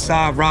on this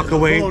side,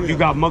 Rockaway. You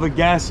got Mother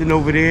Gasson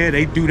over there.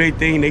 They do their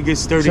thing. They get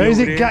sturdy So is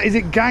is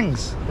it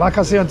gangs? Like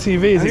I see on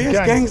TV, is it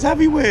gangs? Gangs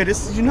everywhere.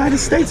 This is the United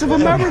States of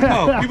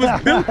America. We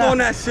was built on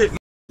that shit.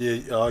 Yeah,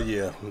 oh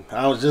yeah.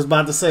 I was just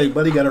about to say,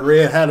 buddy got a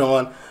red hat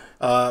on.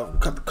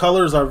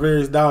 Colors are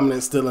very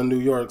dominant still in New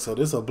York, so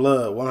this is a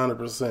blood,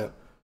 100%.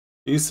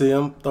 You see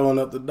him throwing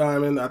up the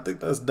diamond. I think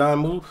that's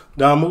Damu.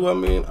 I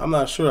mean, I'm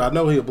not sure. I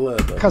know he a blood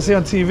though. I see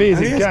on TV,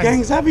 is it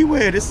gangs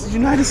everywhere. This is the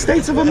United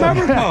States of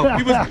America.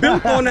 We was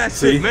built on that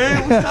shit,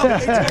 man. What's up? What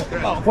they talking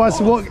about? Well,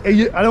 so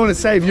I don't want to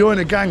say if you're in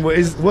a gang, but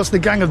what's the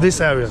gang of this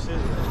area?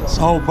 It's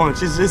a whole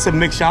bunch. It's a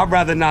mixture. I'd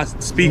rather not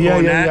speak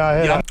on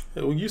that. Yeah.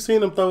 Well, you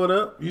seen him throw it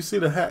up. You see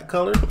the hat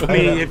color. I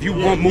mean, if you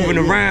want moving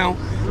around,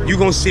 you're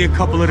gonna see a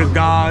couple of the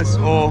guys,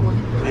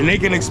 and they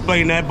can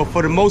explain that. But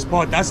for the most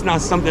part, that's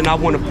not something I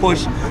want to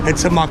push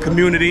into my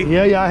community.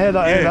 Yeah, I hear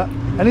that.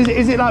 And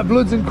is it like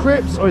Bloods and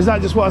Crips, or is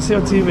that just what I see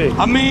on TV?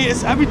 I mean,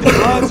 it's everything.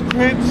 Bloods,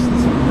 Crips,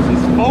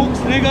 it's folks,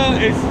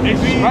 nigga. It's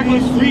regular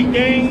street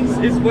gangs.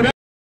 It's whatever.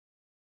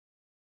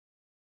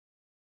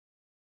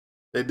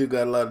 They do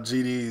got a lot of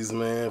GDs,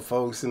 man.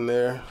 Folks in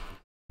there.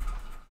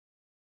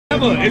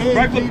 It's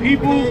regular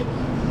people.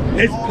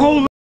 It's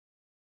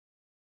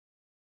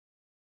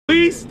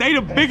police. They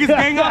the biggest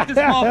gang out this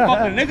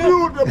motherfucker,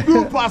 nigga. The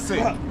blue posse.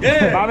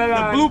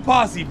 Yeah, the blue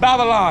posse,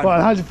 Babylon.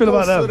 Well, how'd you feel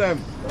about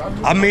them?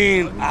 I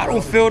mean, I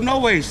don't feel no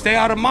way. Stay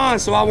out of mine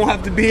so I won't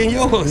have to be in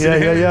yours. Yeah.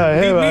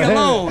 Leave me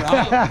alone.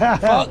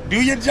 Fuck,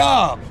 do your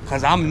job.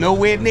 Cause I'm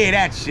nowhere near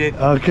that shit.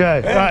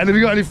 Okay. Right, and have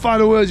you got any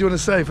final words you want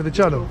to say for the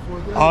channel?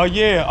 Oh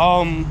yeah,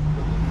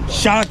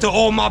 shout out to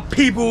all my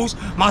peoples,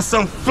 my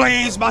son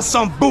Flames, my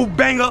son Boo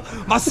Banger,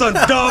 my son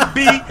Dub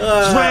B,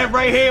 Dread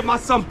right here, my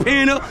son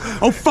Pena.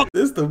 Oh fuck.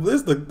 This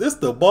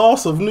the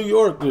boss of New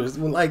Yorkers.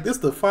 Like this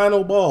the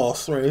final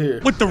boss right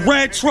here. With the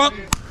red truck.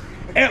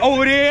 And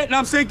over there, and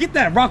I'm saying, get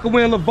that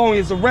Rockaway and Livonia.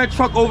 It's a red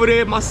truck over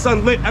there. My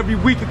son lit every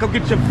week to come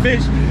get your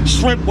fish,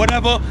 shrimp,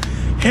 whatever.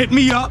 Hit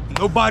me up.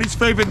 Nobody's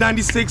favorite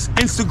 96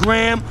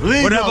 Instagram,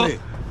 whatever.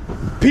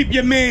 Peep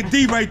your man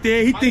D right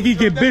there. He think he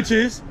get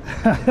bitches.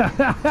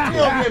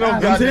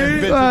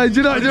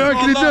 You know what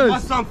can he do? My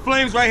son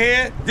Flames right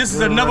here. This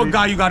is another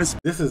guy you gotta.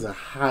 This is a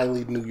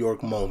highly New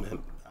York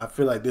moment. I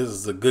feel like this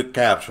is a good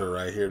capture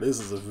right here. This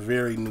is a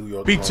very New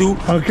York Speak to.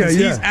 Okay,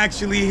 He's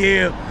actually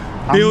here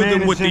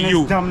building with the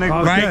youth,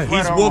 right?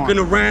 He's walking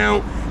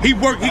around. He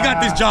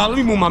got this job. Let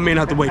me move my man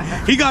out the way.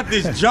 He got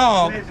this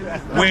job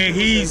where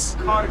he's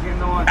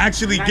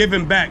actually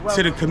giving back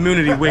to the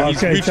community, where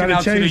he's reaching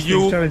out to the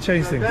youth. Trying to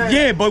change things.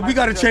 Yeah, but we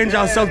got to change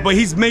ourselves. But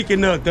he's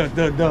making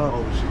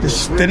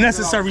the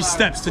necessary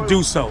steps to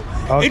do so.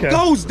 It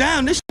goes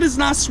down. This shit is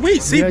not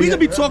sweet. See, we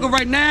could be talking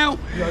right now.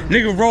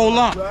 Nigga, roll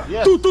up.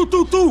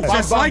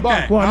 Just like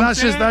that. Well, that's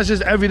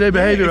just everyday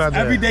behavior out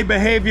there. Everyday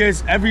behavior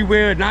is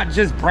everywhere, not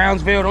just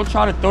Brownsville. Don't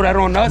try to throw that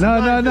on us.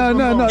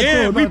 No.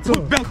 Yeah, we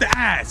put belt to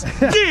ass.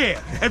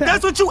 Yeah, if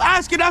that's what you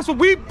asking, that's what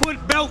we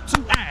put belt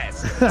to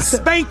ass.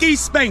 Spanky.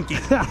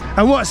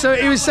 And what? So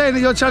he was saying that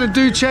you're trying to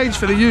do change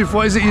for the youth.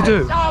 What is it you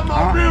do?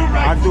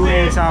 I do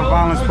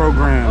anti-violence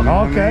programs.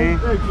 Okay.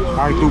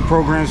 I do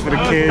programs for the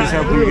kids,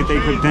 help them get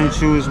their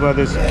credentials,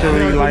 whether it's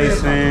security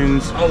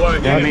license.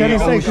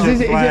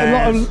 Is it a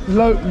lot of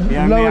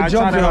lower jobs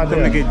I try to help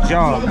them to get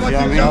jobs. You know what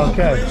I mean?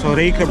 Okay. So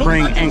they could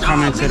bring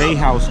income into their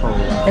household.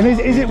 And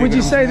is it? Would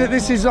you say that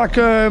this is like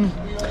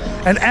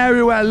an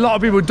area where a lot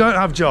of people don't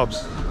have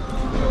jobs?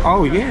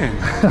 Oh yeah,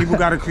 people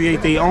got to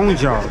create their own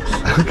jobs.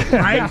 Okay.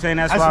 Right?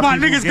 That's why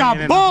niggas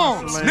got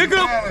bombs,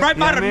 nigga. Right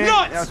by the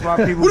nuts. That's why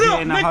people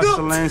get in the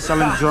hustling,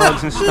 selling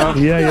drugs and stuff.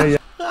 Yeah.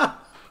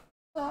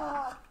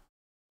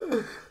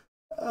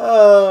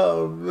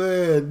 Oh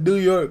man, New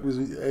York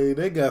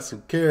they got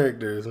some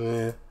characters,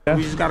 man.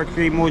 We just got to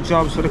create more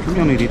jobs for the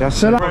community.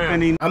 That's I'm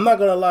not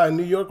gonna lie,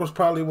 New York was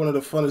probably one of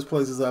the funnest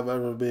places I've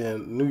ever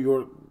been. New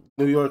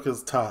York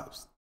is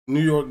tops.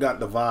 New York got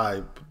the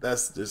vibe.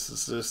 It's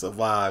just a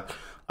vibe.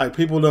 Like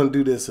people don't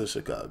do this in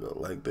Chicago.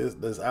 Like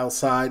this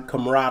outside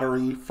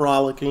camaraderie,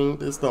 frolicking.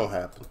 This don't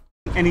happen.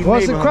 any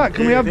What's the neighborhood. crack?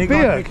 Can we have They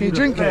gonna beer? take Can you to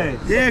drink the it?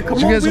 feds. Yeah, come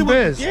Should on. we get some we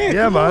beers? Yeah,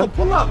 come man. on,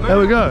 pull up, man. There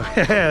we go.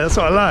 Yeah, that's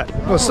what I like.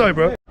 Oh, sorry,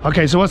 bro.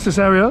 Okay, so what's this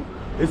area?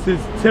 This is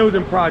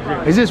Tilden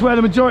Project. Is this where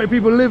the majority of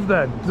people live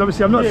then? Because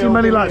obviously I've not seen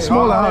many like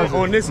smaller houses.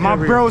 On this My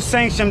area. bro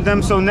sanctioned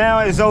them, so now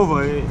it's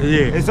over.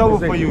 It's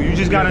over for you. You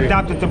just got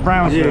adopted to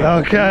Brownsville.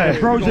 Okay.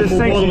 Bro just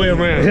Move all the way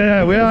sanctioned. around.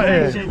 Yeah, we out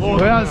here.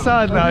 We're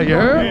outside now, you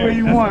Where heard?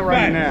 you want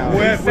right now.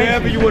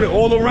 Wherever you want it,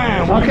 all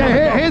around.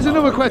 Okay, here's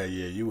another Yeah, question.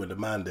 yeah, you would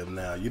demand him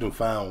now. You done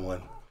found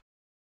one.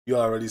 You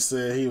already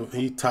said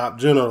he top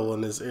general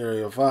in this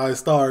area,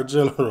 5-star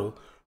general,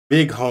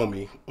 big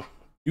homie.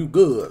 You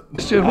good?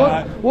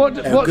 What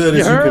As good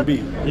you as heard? you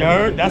can be. You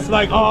heard? That's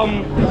like,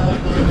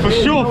 for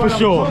sure.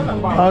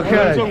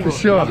 Okay, for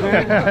sure.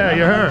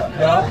 You heard?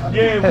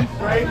 Yeah,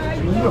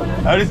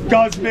 right? This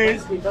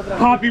Guzman's.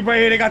 Poppy right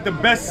here, they got the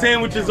best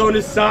sandwiches on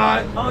this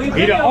side.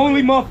 He the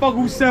only motherfucker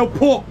who sell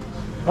pork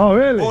Oh,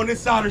 really? on this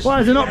side of the street. Why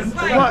is it not?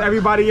 What?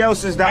 Everybody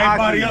else is the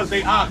Everybody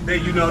Aki. else, they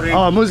you know, they.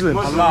 Oh, Muslim.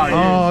 Allah, yeah,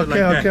 Oh, shit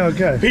like that.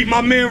 okay. Pete, my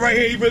man right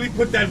here, he really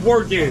put that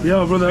work in.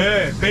 Yo, brother.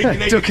 Yeah,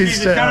 bacon, egg, Took and his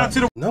cheese. shit Shout out. out to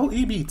the. No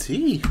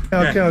EBT.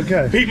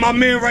 Okay. Pete, my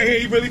man right here,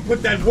 he really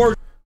put that work.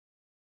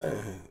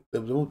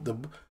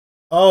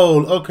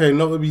 Oh, okay.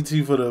 No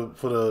EBT for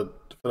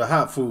the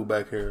hot food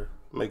back here.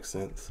 Makes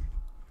sense.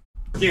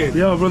 in.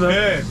 Yo, brother.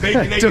 Yeah,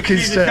 bacon, egg, Took and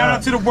his cheese. shit Shout out.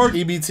 out to the work.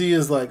 EBT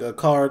is like a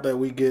card that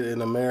we get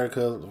in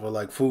America for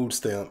like food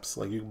stamps.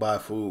 Like you can buy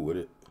food with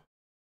it.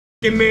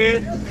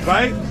 Man,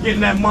 right?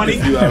 Getting that money.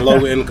 If you are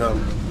low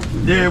income.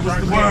 Yeah,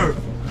 what's the word?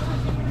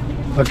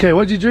 Okay,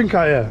 what'd you drink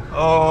out here?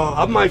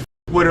 I might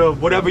with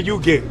whatever you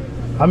get.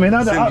 I mean,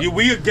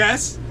 We a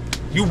guest.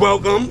 You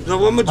welcome.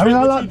 So I'm I mean,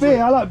 I like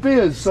beer. I like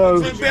beers. So.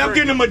 I'm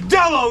getting a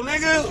Modelo,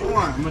 nigga.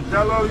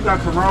 Modelo, you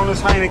got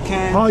Coronas,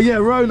 Heineken. Oh yeah,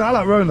 Rona. I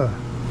like Rona.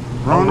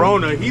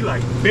 Rona, he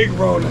like big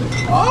Rona.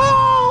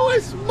 Oh,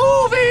 it's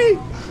movie.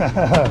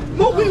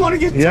 Movie wanna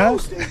get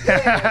toasted.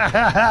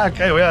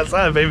 Okay, we're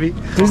outside, baby.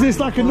 Is this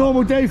like a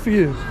normal day for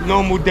you?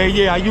 Normal day,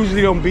 yeah. I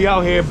usually don't be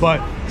out here, but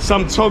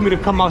some told me to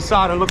come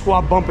outside and look who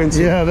I bump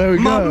into. Yeah, there we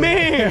go. My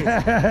man.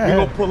 We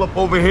gonna pull up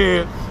over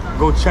here,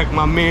 go check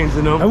my mans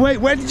and them. And wait,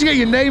 where did you get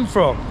your name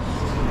from?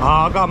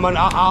 I'm an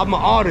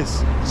artist.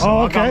 So Oh,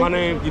 I okay. got my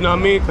name, you know what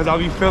I mean? Because I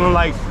be feeling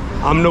like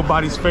I'm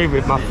nobody's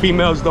favorite. My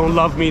females don't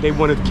love me. They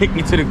want to kick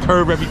me to the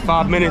curb every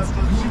 5 minutes.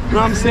 You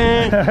know what I'm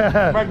saying?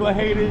 Regular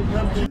haters.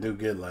 It do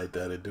get like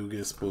that. It do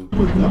get spooky.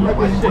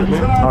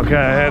 Okay,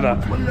 I hear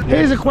that.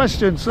 Here's a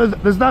question. So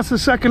that's the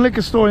second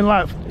liquor store in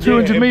like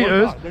 200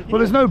 meters, but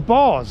there's no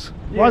bars.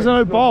 Why is there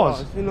no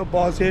bars? Ain't no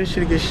bars here. This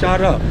shit get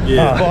shot up.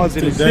 Yeah, Bars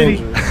in the it's city.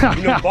 dangerous.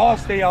 You know,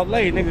 bars stay out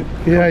late, nigga.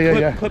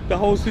 Yeah. Clip the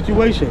whole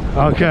situation.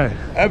 Okay.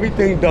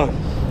 Everything done.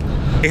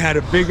 They had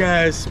a big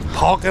ass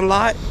parking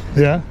lot.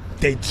 Yeah.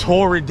 They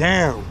tore it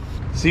down.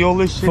 See all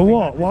this shit? For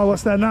what? Why?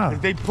 What's that now?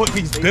 They put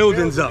these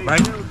buildings up,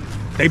 right?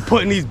 They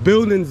putting these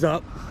buildings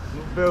up,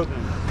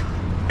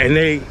 and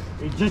they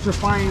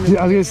gentrifying.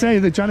 Yeah, I was gonna say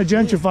they're trying to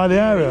gentrify the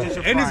area.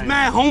 and there's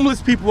mad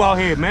homeless people out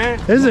here, man.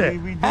 Is it?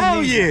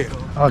 Hell yeah.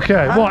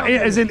 Okay. What?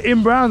 As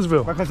in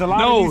Brownsville? Because a lot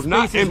No, of these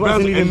not spaces in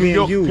wasn't Brooklyn, even in New being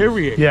York, used.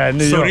 period. Yeah, in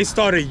New So York. they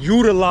started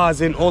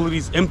utilizing all of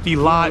these empty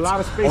lots lot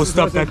of or spaces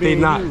stuff wasn't that they being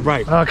not used.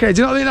 right. Okay.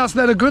 Do you not think that's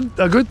then a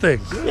good thing?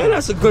 Yeah,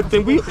 that's a good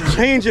thing.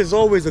 Change is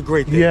always a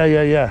great thing.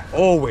 Yeah.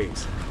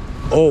 Always.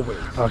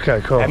 Okay,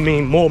 cool. I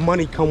mean, more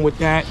money come with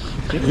that.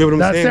 You know what I'm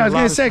That's saying? it. I was A lot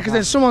gonna of- say because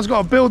then someone's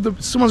got to build the.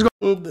 Someone's got.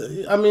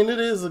 I mean, it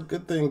is a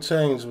good thing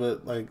change,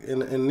 but like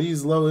in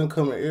these low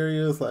income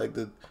areas, like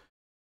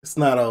it's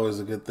not always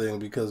a good thing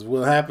because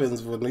what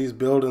happens when these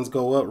buildings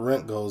go up,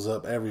 rent goes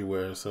up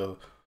everywhere. So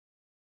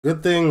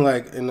good thing,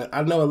 like, and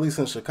I know at least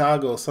in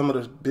Chicago, some of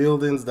the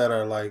buildings that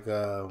are like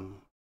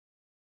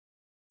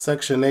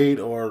Section 8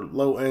 or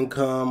low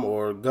income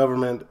or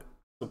government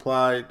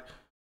supplied,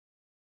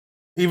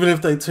 even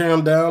if they tear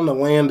them down, the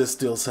land is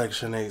still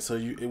Section 8. So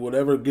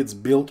whatever gets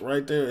built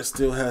right there, it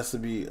still has to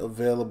be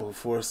available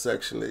for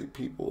Section 8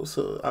 people.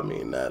 So I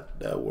mean that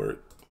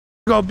worked.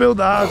 Got to build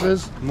the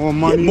houses. More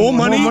money,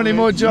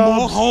 more jobs.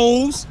 more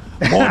homes,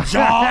 more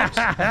jobs,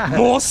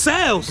 more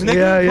sales,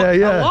 nigga.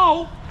 Yeah.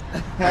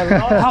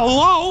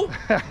 Hello?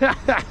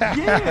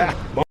 Yeah.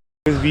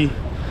 Motherfuckers be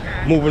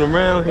moving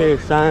around here,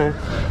 son.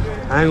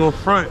 I ain't gonna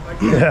front.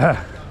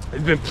 Yeah.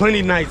 There's been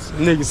plenty nights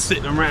niggas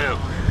sitting around.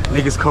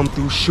 Niggas come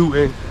through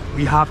shooting,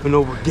 we hopping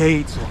over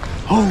gates.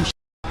 Oh,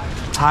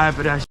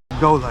 however that shit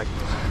go, like,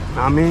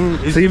 I mean.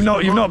 So you've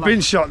not been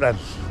shot then?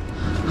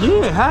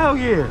 Yeah, hell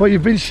yeah. Well,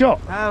 you've been shot.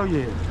 Hell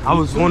yeah. I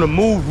was on the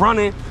move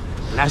running,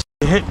 and that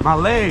shit hit my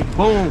leg.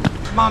 Boom.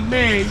 My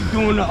man, he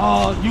doing the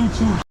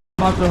YouTube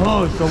about the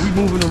hood, so we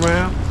moving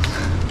around.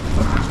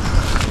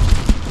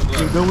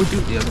 You good with you?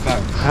 Yeah, the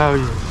back. Hell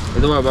yeah.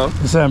 What's up, bro?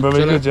 You saying,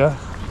 brother? Good, yeah.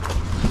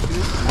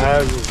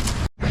 Hell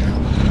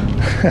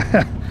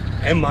yeah.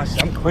 And my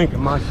shit, I'm cranking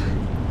my shit.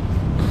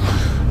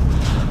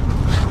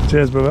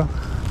 Cheers, brother.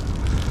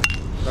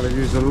 Gotta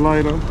use a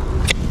lighter.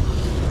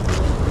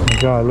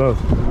 God, look.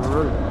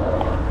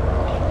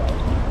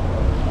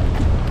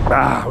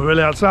 We're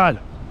really outside.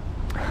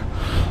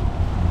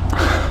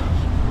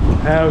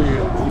 Hell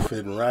yeah. He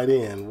fitting right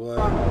in, boy.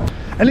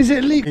 And is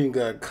it legal? He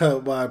got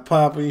cut by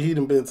Poppy. He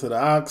done been to the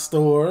Ox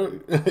store.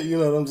 You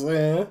know what I'm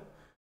saying?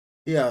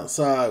 He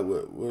outside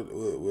with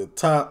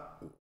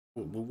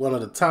one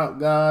of the top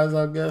guys,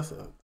 I guess.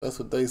 That's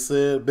what they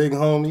said. Big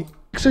homie.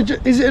 So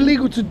is it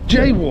illegal to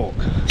jaywalk?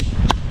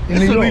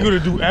 It's illegal to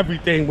do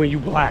everything when you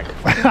black.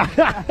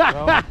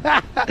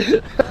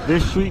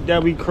 This street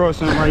that we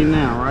crossing right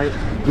now, right?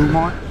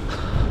 Dumont.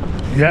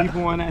 Yeah.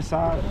 People on that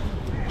side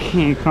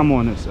can't come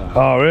on this side.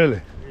 Oh,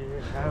 really?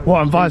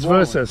 What, and vice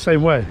versa,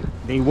 same way?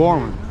 They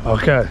warring.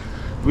 Okay.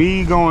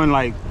 We going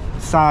like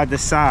side to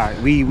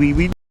side.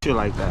 We shit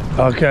like that.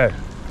 Okay.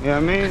 You know what I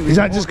mean? Is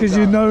that just because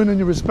you're known and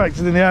you're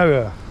respected in the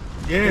area?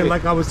 Yeah,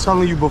 like I was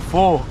telling you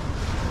before,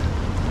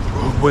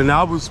 when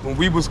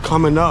we was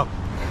coming up,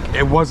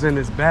 it wasn't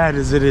as bad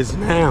as it is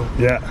now.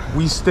 Yeah.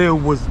 We still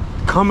was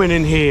coming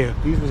in here.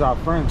 These was our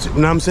friends. You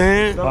know what I'm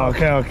saying?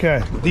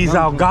 Okay. These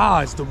our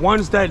guys. The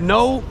ones that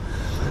know,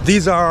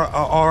 these are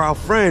our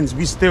friends.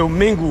 We still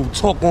mingle,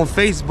 talk on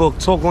Facebook,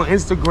 talk on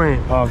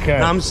Instagram. Okay. You know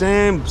what I'm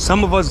saying?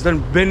 Some of us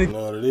done been You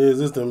know what it is?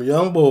 It's them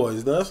young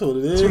boys. That's what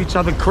it is. to each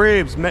other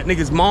cribs, met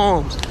niggas'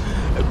 moms.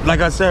 Like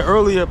I said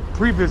earlier,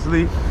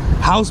 previously,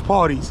 house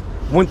parties.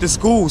 Went to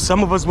school.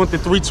 Some of us went to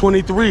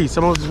 323.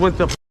 Some of us went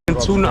to You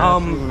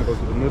wanna go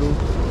to the middle?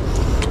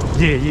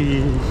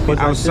 Yeah.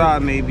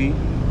 Outside maybe.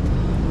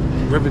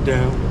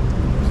 Riverdale.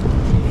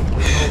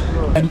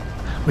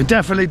 We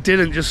definitely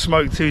didn't just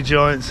smoke 2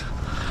 joints.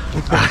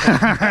 I'm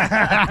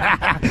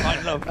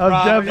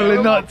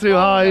definitely not too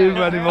high even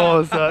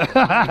anymore, so.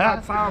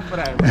 Time for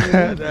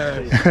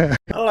that.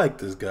 I like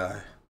this guy.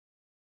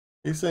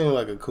 He seemed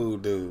like a cool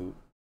dude.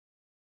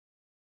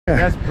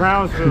 That's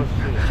Brownsville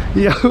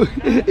shit. Yo,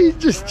 he's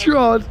just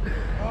trod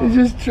in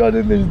this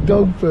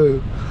dog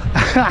poo.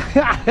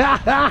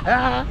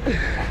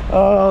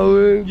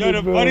 Oh, Yo,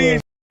 the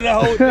funniest the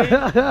whole thing,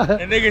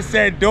 the nigga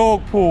said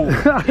dog pool.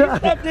 He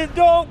stepped in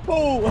dog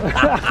pool.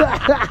 Definitely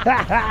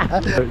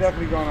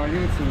going on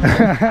YouTube.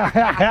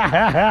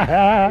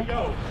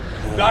 Yo,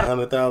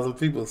 100,000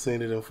 people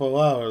seen it in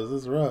 4 hours.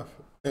 It's rough.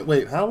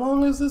 Wait, how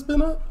long has this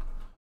been up?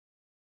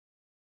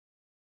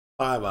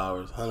 5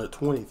 hours,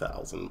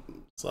 120,000.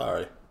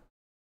 Sorry.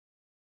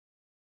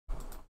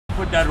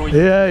 put that on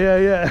you.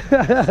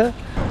 Yeah.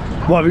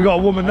 What, we got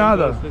a woman now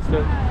though?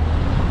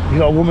 You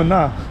got a woman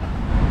now?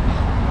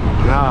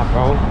 Nah,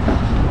 bro.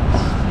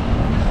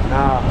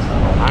 Nah,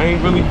 I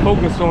ain't really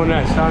focused on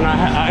that, son.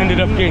 I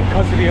ended up getting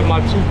custody of my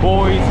 2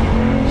 boys,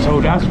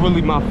 so that's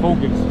really my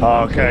focus.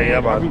 Oh, okay, yeah,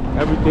 man.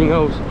 Everything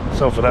else,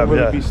 So for I that,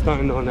 really yeah. be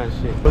stunting on that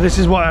shit. But this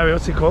is what area?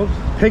 What's it called?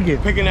 Piggin.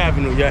 Piggin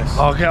Avenue, yes.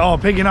 Okay, oh,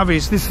 Piggin Avenue.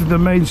 This is the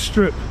main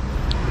strip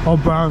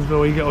of Brownsville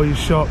where you get all your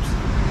shops.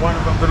 One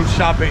of the little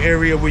shopping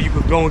area where you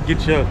could go and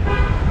get your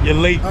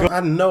late. I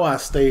know I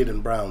stayed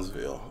in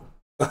Brownsville.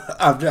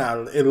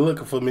 It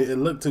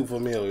looked too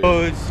familiar.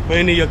 Goods for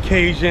any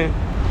occasion.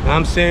 You know what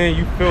I'm saying,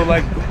 you feel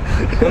like,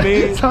 I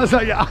mean, Sounds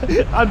like you're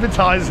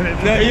advertising it.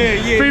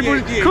 yeah.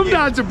 People, come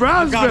down to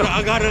Brownsville.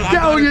 I gotta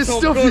get all your talk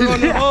stuff. good on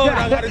the hood.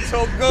 I gotta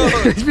talk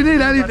good. If you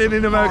need anything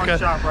in America,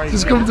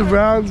 just come to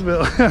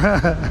Brownsville.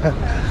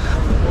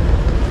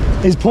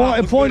 Is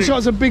pawn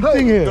shop's a big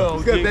thing here?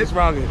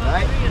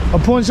 A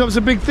pawn shop's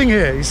a big thing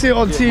here. You see it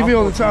on TV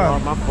all the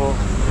time. My fault.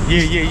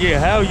 Yeah,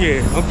 hell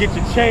yeah. Don't get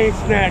your chain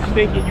snatched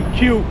thinking you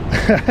cute.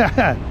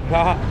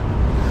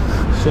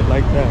 Shit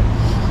like that.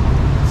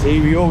 See,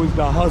 we always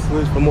got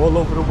hustlers from all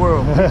over the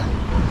world.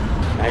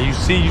 Now you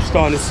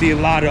starting to see a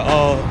lot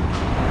of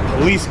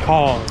police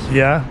cars.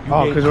 Yeah?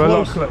 Oh, because we're a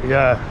lot closer.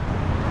 yeah.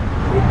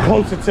 We're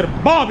closer to the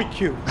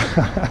barbecue.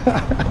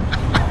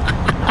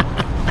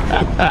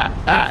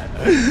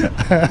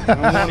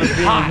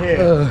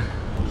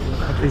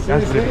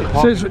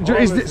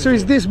 So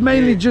is this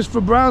mainly just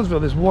for Brownsville,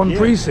 this one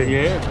precinct?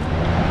 Yeah.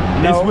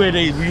 That's where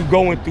you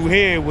going through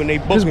here when they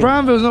book. Because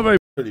Brownsville's not very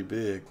Pretty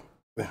big.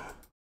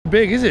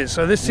 big, is it?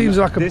 So this seems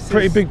like a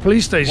pretty big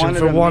police station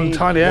for one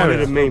tiny One of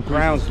area. the main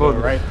Brownsville,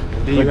 right?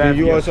 Then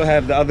You also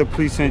have the other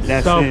precinct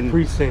that's in.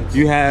 precincts.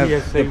 You have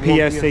PSA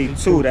the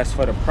PSA 2, that's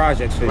for the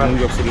projects for New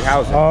York City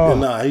housing. Yeah, Oh,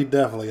 nah, he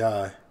definitely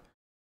high.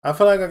 I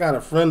feel like I got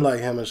a friend like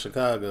him in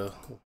Chicago.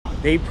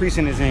 They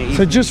precinct is in East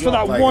so just New for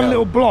York. that one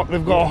little block,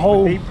 they've got a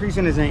whole. They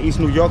precinct is in East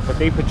New York, but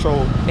they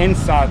patrol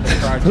inside the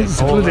project.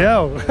 Bloody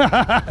hell.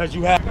 Because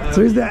you have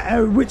So is that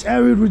area, which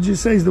area would you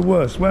say is the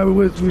worst? Where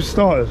we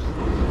started?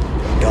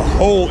 the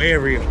whole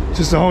area.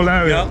 Just the whole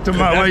area. Yup, Doesn't 'cause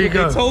matter that's where you what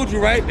go. They told you,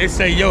 right? They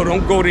say, yo,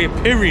 don't go there,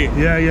 period.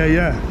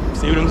 Yeah.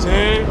 See what I'm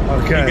saying?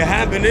 Okay. It can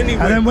happen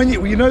anyway. And then when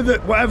you know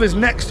that whatever's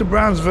next to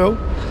Brownsville,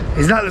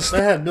 is that the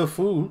They had good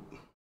food.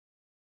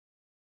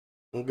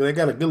 They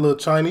got a good little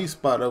Chinese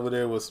spot over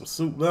there with some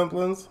soup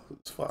dumplings.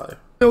 It's fire.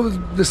 still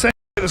the same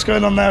that's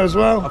going on there as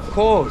well? Of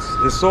course,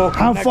 it's all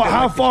How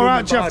connected far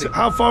like the out do you human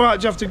have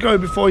to have to go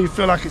before you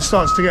feel like it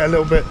starts to get a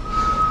little bit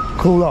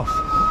cool off?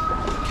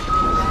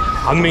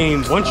 I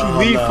mean, once you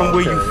leave from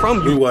where you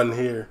from, We you wasn't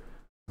here.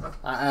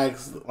 I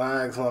asked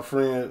my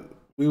friend.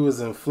 We was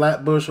in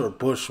Flatbush or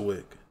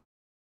Bushwick,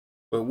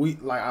 but we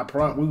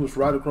was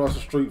right across the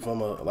street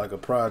from a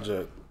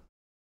project.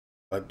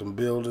 Like them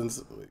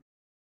buildings,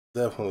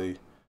 definitely.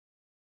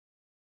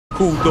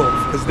 Cooled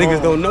off, because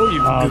niggas don't know you.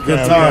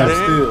 Good times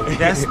still.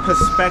 That's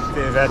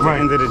perspective at the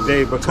end of the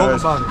day,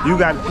 because you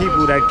got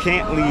people that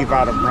can't leave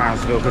out of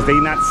Brownsville because they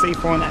not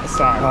safe on that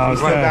side. You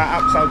still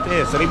got ops out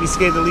there, so they be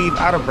scared to leave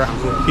out of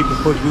Brownsville. Keep it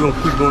pushing, we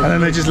gonna keep going. And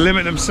then they just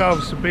limit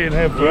themselves to being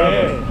here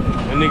forever.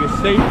 Yeah, and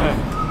niggas safe.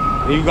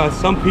 And you got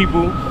some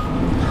people.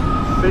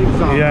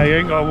 Yeah, you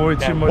ain't gotta worry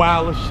too much.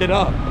 Wild shit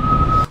up.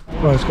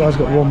 Well, this guy's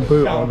got one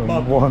boot on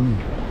and one.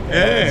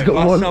 Yeah,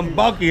 my son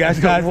Bucky, that's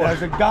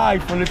a guy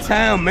from the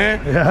town,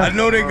 man. Yeah. I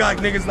know they got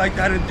niggas like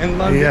that in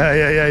London.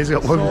 Yeah, he's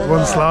got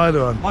one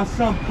slider on. My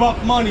son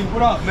Buck Money,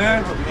 what up,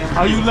 man?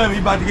 How you living?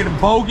 You about to get a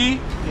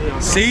bogey?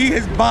 See,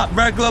 his bot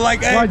regular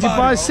like everybody. Why'd you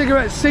buy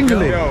cigarettes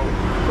singly?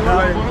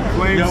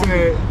 Flame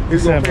said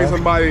he's gonna pay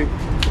somebody,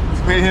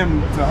 pay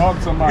him to hug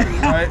somebody,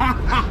 right?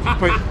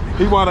 But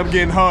he wound up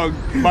getting hugged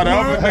by the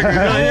other nigga.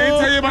 He ain't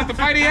tell you about the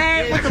fight he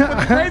had with the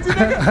crazy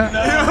nigga?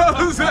 You know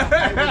what I'm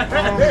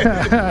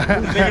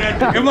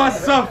saying? And my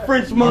son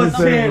French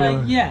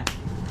Montana. Yeah.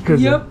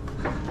 Good. Yep.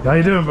 How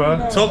you doing, bro?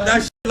 Talk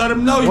that shit, let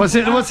him know. What's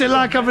it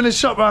like having a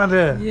shop around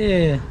here?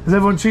 Yeah. Does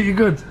everyone treat you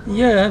good?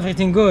 Yeah,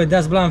 everything good.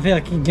 That's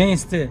Blanver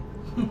gangster.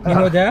 You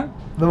know that?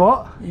 The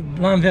what?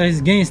 Blanver is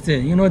gangster.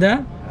 You know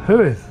that?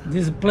 Who is?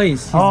 This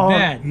place. He's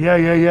bad. Yeah.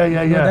 You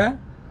know that?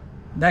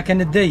 Back in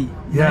the day.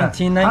 Yeah.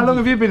 1990. How long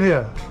have you been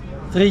here?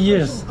 3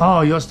 years.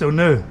 Oh, you're still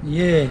new.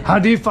 Yeah. How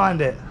do you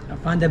find it? I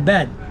find it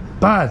bad.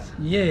 Bad?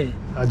 Yeah.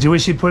 Do you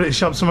wish you put it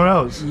shop somewhere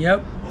else?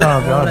 Yep. Oh,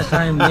 God. All the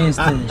time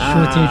gangster.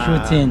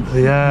 Shooting.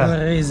 Yeah.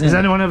 No reason. Has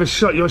anyone ever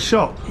shot your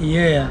shop?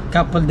 Yeah.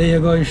 Couple days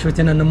ago,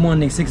 shooting in the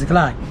morning, 6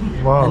 o'clock.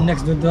 Wow. And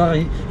next door,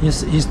 he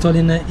stole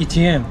in the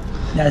ATM.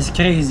 That's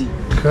crazy.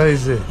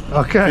 Crazy.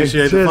 Okay.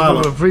 Appreciate Cheers, the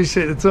follow. brother.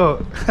 Appreciate the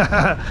talk.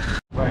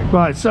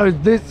 Right. So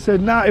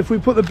now, if we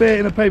put the beer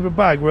in a paper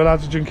bag, we're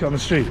allowed to drink it on the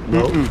street.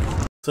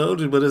 Told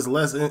you, but it's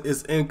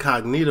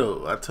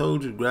incognito. I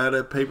told you, grab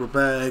that paper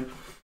bag.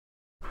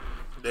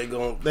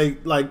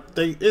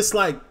 It's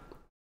like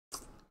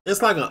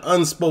an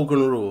unspoken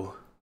rule.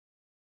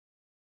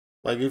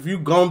 Like if you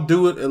gonna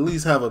do it, at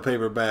least have a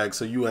paper bag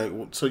so you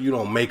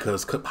don't make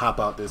us hop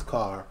out this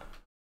car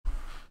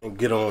and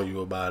get on you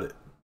about it.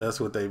 That's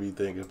what they be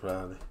thinking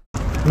probably.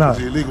 No. It's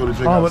illegal to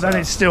drink but outside.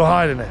 then it's still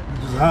hiding it.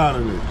 Just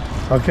hiding it.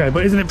 Okay,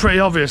 but isn't it pretty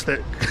obvious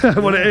that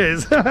what it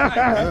is?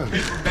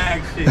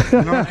 Bag shit.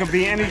 You know, it could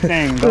be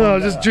anything. Oh,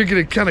 just drinking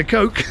a can of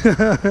Coke.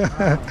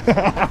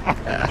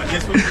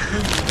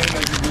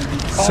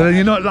 So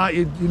you're not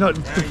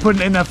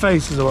putting it in their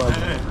faces or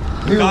whatever.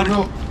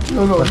 No.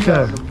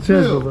 Okay.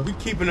 Cheers, brother. We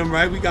keeping them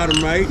right. We got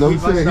them right. No, we I'm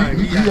saying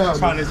he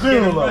trying to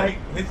get him right.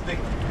 This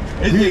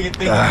nigga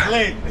think he's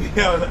lit.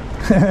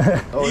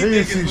 Oh, he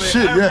ain't see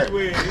shit yet.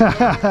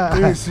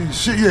 He ain't see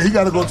shit yet. He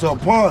got to go to a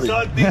party.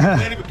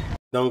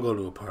 Don't go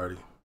to a party.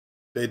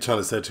 They trying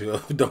to set you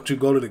up. Don't you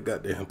go to the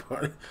goddamn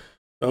party.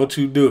 Don't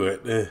you do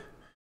it.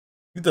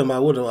 You talking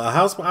about what a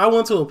house? I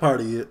went to a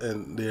party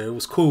and there it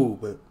was cool,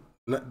 but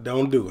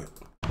don't do it.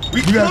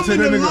 We coming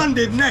to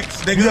London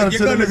next. You gotta take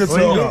that nigga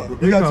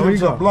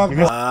to a block.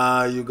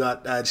 You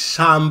got that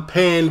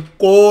champagne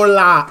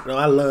cola. No,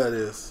 I love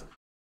this.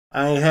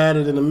 I ain't had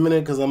it in a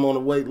minute because I'm on a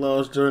weight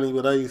loss journey,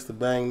 but I used to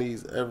bang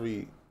these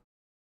every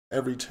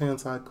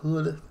chance I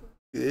could.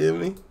 You hear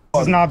me?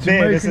 It's not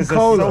bad. This is a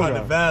soda.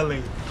 The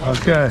Valley.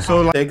 Okay.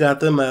 So they got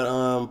them at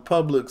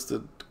Publix,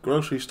 the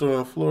grocery store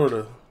in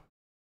Florida.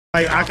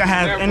 Like I can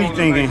have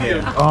anything in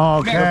here.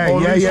 Okay.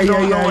 Yeah.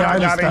 I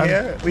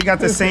understand. We got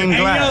the same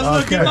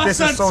glass. Okay. This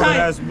is soda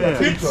that's beer.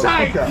 It's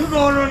tight. You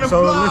going on the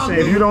So block.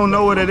 listen, if you don't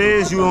know what it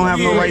is, you don't have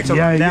no right to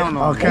look down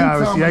on it.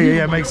 Okay.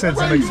 Yeah. Makes sense.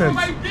 It makes sense.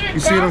 You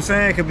see what I'm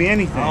saying? It could be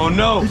anything. Oh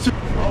no.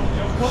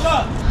 Pull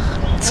up.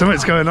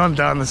 Something's going on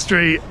down the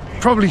street.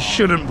 Probably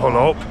shouldn't pull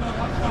up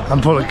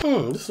and pull a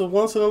This is a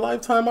once in a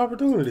lifetime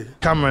opportunity.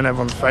 camera in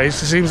everyone's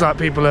face. It seems like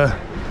people are.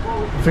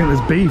 I think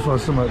there's beef or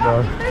something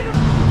though.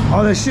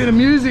 Oh, they're shooting a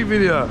music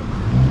video.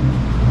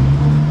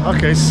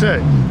 Okay,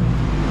 sick.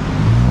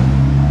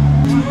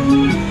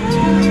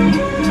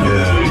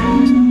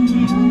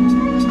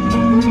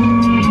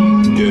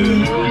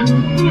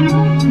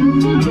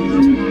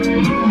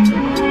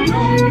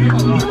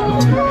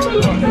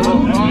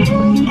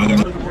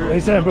 Hey,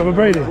 Sam, Brother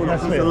Brady.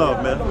 Nice to meet you.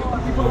 Love, man.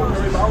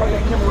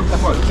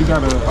 You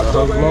got I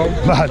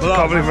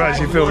can't believe we're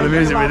actually filming a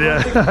music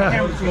video.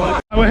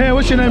 We're here.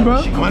 What's your name,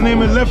 bro? My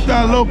name is Left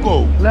Eye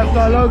Loco. Left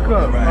Eye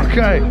Loco.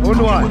 Okay. I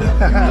wonder why.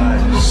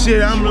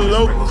 Shit, I'm the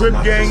local Crip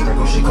gang,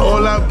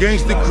 all out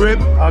gangster Crip.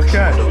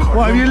 Okay.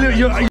 What have you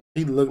lived?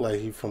 He looked like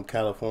he from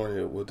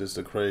California, which is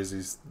the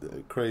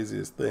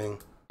craziest thing.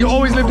 You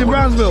always lived in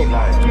Brownsville?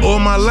 All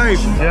my life.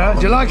 Yeah.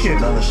 Do you like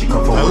it?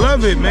 I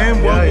love it,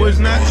 man. What was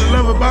not to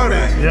love about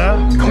it?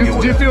 Yeah.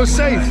 Do you feel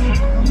safe?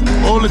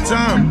 All the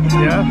time.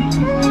 Yeah.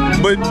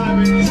 But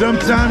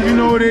sometimes you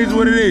know it is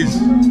what it is.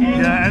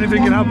 Yeah.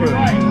 Anything can happen.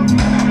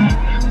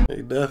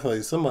 Hey,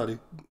 definitely somebody.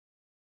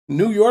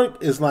 New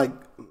York is like.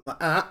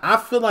 I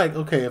feel like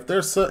okay, if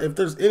there's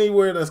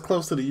anywhere that's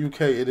close to the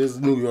UK, it is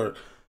New York,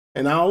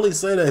 and I only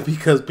say that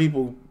because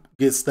people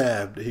get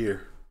stabbed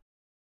here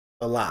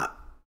a lot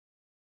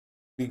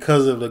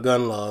because of the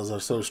gun laws are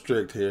so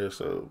strict here.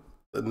 So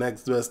the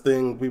next best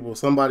thing,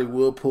 somebody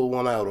will pull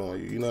one out on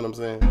you. You know what I'm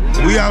saying?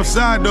 We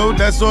outside though.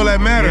 That's all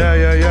that matters.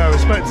 Yeah.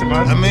 Respect it,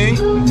 man. I mean,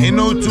 ain't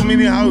no too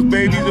many house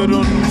babies or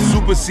don't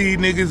supersede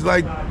niggas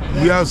like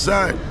we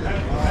outside.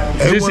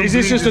 Is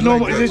this just a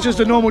normal? Is this just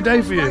a normal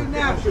day for you?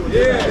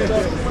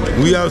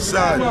 We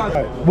outside.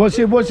 What's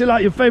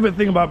your favorite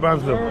thing about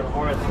Brownsville?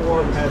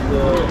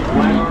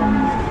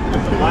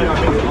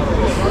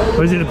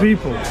 Or is it the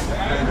people?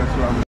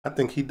 I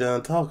think he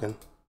done talking.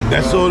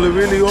 That's all it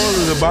really all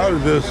is about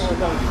is this.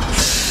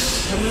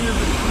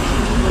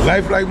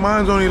 Life like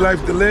mine's only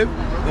life to live. You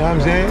know what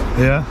I'm saying?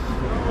 Yeah.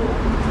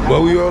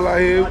 But we all out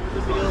here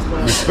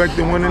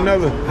respecting one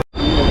another.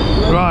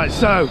 Right,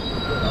 so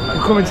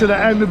we're coming to the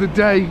end of the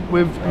day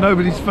with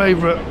nobody's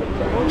favorite.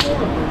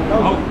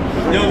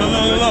 Yo, look.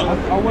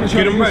 I want to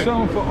Get him right.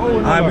 something for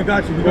Owen. All right, we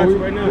got you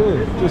right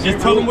now. Just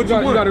tell them what you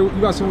want.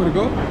 You got somewhere to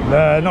go?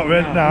 Not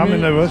really. No, I'm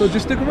in no rush. So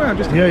just stick around.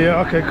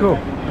 Yeah, okay, cool.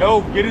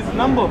 Yo, get his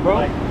number,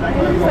 bro.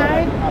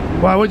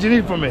 Why, what do you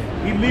need from me?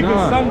 He leaving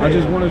Sunday. I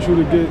just wanted you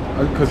to get,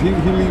 because he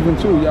leaving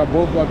too. Y'all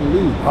both about to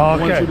leave. Oh, I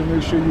okay. want you to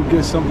make sure you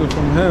get something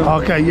from him.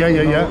 Okay,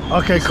 yeah.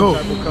 Okay, cool.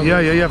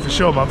 Yeah, for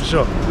sure, man, for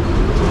sure.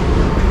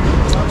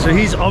 So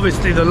he's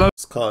obviously the low.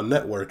 It's called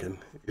networking.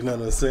 You know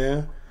what I'm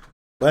saying?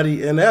 Buddy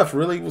NF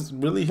was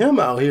really him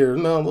out here.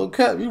 No, look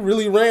cap, you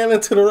really ran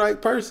into the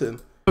right person.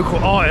 Local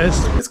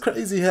artist. It's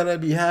crazy how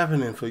that be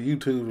happening for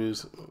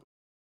YouTubers.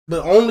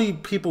 But only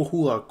people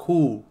who are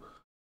cool.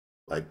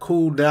 Like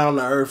cool down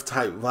to earth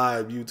type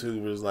vibe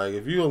YouTubers. Like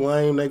if you a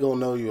lame, they gonna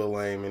know you a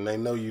lame, and they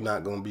know you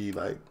not gonna be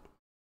like.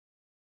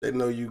 They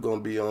know you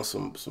gonna be on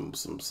some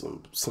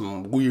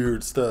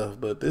weird stuff.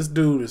 But this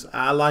dude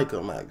I like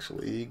him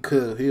actually.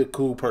 He a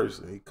cool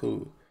person. He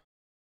cool.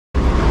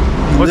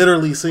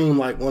 Literally seemed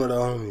like one of the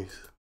homies.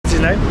 What's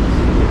his name?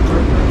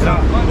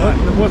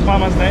 What's my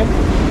man's name?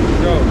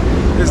 Yo,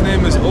 his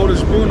name is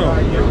Otis Bruno.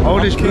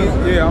 Otis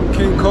Bruno? Yeah, I'm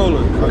King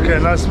Cola. Okay,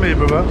 nice to meet you,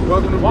 brother.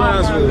 Welcome to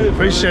Brownsville.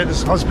 Appreciate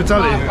this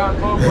hospitality.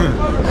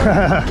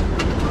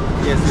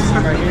 Yes, this is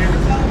right here.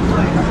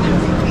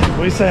 What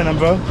are you saying, then,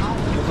 bro?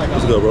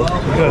 What's good, bro?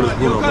 Good.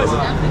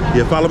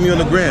 Yeah, follow me on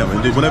the gram,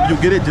 and whenever you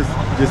get it, just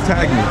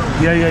tag me.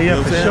 Yeah, you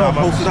know for what I'm sure. I'll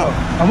post it out.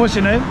 And what's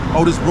your name?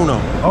 Otis Bruno.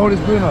 Otis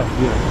Bruno.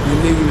 Yeah. You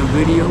making a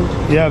video?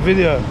 Yeah,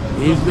 video.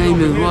 His name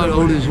is what?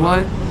 Otis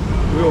what?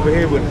 We over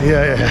here with.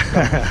 Yeah.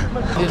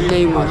 His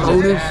name was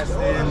Otis.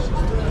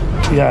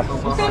 Yeah.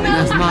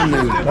 That's my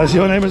name. That's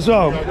your name as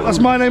well. That's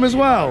my name as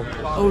well.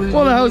 Otis.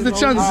 What the hell's the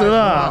chances of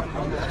that?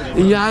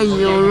 Yeah, I ain't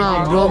gonna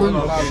lie, brother.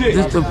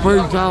 This the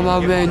first time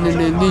I ran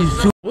into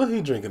these two. What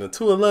he drinking? A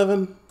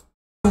 211?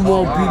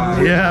 More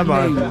people. Yeah,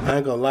 man. I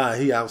ain't gonna lie,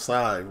 he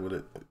outside with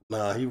it.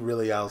 Nah, he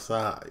really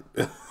outside.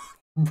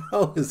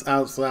 Bro is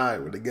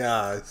outside with the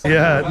guys.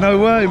 Yeah, no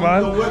way,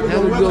 man.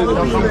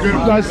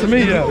 Nice to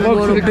meet you.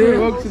 Welcome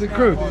to the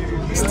crew.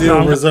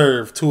 Steel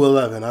Reserve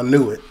 211. I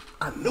knew it.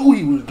 I knew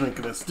he was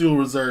drinking a Steel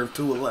Reserve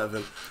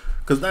 211.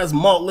 Because that's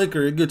malt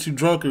liquor. It gets you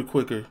drunker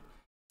quicker.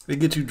 It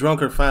gets you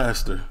drunker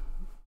faster.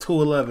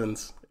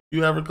 211s.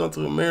 You ever come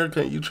to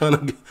America and you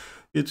trying to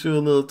get you a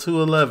little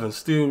 211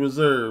 Steel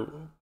Reserve.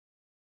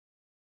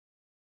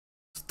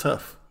 It's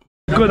tough.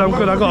 Good, I'm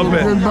good. I got a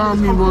bit.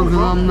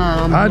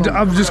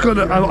 I'm just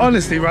gonna. I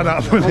honestly ran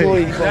out of money. You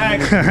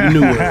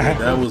knew it.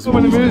 That was in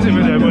the music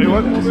video, but you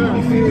want?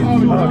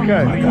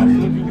 Okay.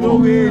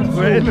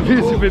 We're in the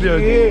music video.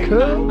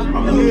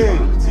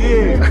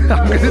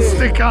 I'm gonna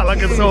stick out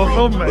like a sore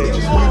thumb, mate.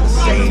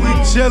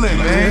 We chilling,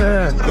 man.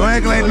 Yeah. Don't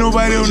act like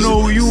nobody don't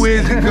know who you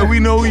is, because we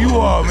know who you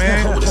are,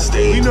 man.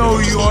 We know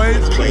who you are.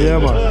 Yeah,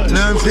 man. You know what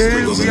I'm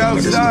saying? We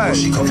outside.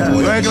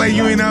 Don't act like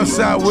you ain't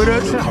outside with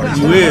us.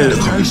 You is.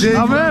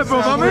 I'm here,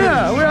 bro. I'm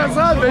here. We're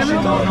outside, baby.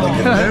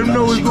 Let them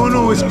know what's going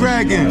on. What's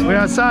cracking. We're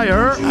outside, you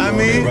heard? I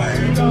mean,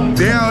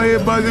 they out here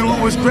buzzing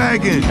with what's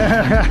cracking.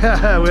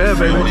 We're here,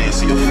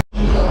 baby.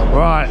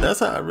 Right.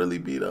 That's how it really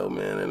be, though,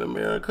 man, in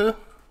America.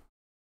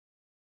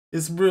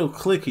 It's real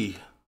clicky.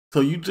 So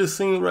you just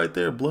seen right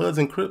there, Bloods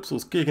and Crips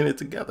was kicking it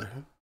together.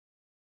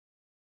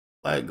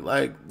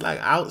 Like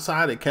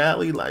outside of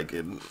Cali, like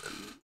in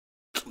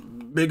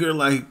bigger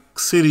like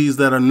cities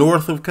that are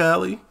north of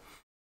Cali,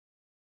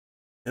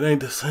 it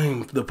ain't the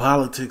same. The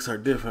politics are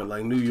different,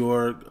 like New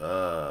York,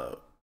 all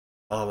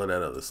of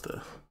that other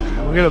stuff.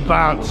 We're gonna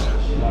bounce.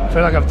 I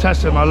feel like I've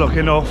tested my luck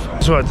enough.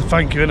 Just wanted to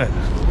thank you, innit?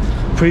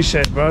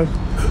 Appreciate it, bro.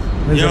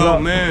 Yo,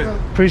 man.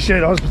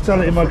 Appreciate the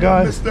hospitality, my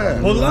guy.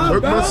 Hold on,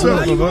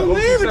 bro. You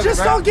leave it. Just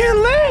start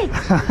getting lit.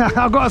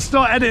 I've got to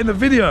start editing the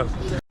video.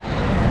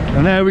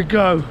 And there we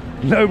go.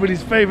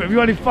 Nobody's favorite. Have you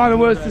got any final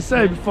words to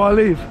say before I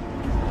leave?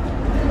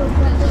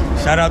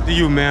 Shout out to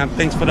you, man.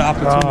 Thanks for the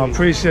opportunity. Oh,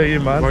 appreciate you,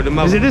 man. Word of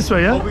mouth. Is it this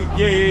way, yeah?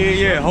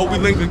 Yeah. Hope we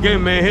link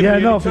again, man. Hit yeah,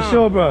 me no, for anytime.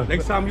 sure, bro.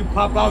 Next time you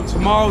pop out,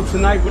 tomorrow,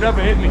 tonight,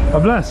 whatever, hit me.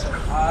 God bless.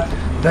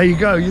 There you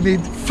go. You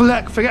need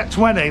forget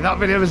 20. That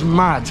video is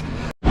mad.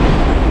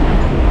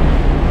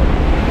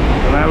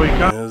 There we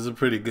go. It was a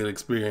pretty good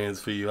experience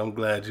for you. I'm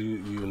glad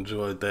you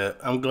enjoyed that.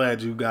 I'm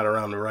glad you got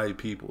around the right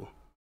people.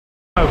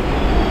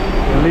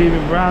 We're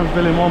leaving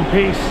Brownsville in one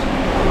piece.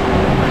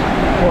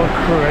 What a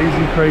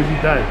crazy, crazy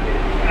day.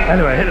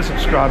 Anyway, hit the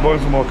subscribe button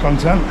for more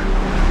content.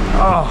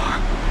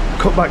 Oh,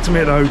 cut back to me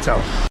at the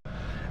hotel.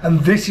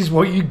 And this is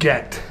what you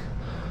get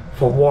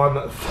for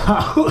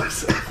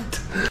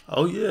 1,000.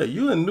 Oh yeah,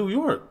 you in New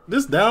York.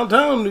 This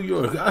downtown New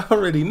York. I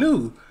already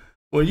knew.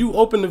 When you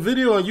opened the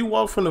video and you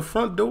walked from the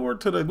front door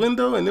to the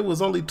window and it was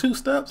only 2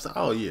 steps,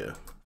 oh yeah.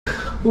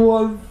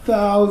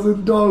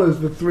 $1,000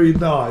 for 3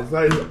 nights.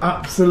 That is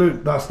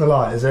absolute. That's the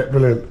lie, is it?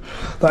 Brilliant.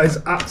 That is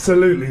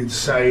absolutely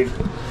insane.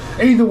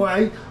 Either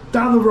way,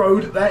 down the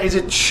road there is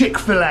a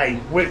Chick-fil-A,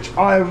 which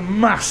I am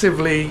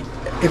massively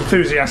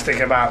enthusiastic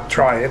about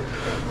trying.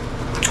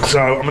 So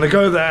I'm going to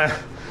go there.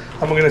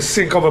 I'm going to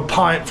sink off a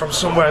pint from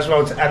somewhere as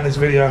well to end this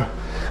video.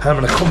 And I'm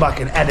going to come back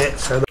and edit.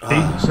 So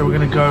we're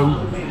going to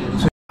go.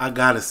 I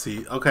gotta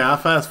see. Okay, I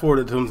fast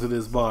forwarded him to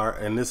this bar,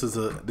 and this is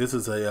a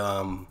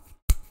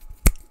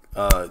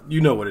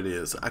you know what it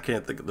is. I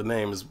can't think of the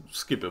name. Is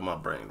skipping my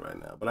brain right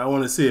now, but I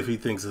want to see if he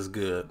thinks it's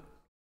good.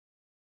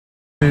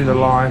 Do the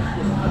line.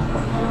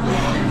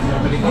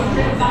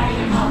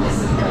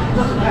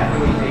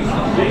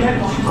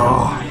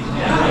 Oh,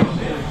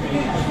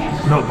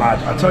 not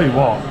bad. I tell you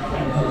what,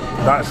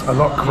 that's a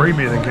lot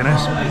creamier than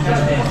Guinness.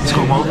 It's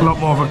got a lot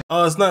more of a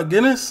it's not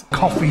Guinness?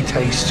 Coffee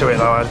taste to it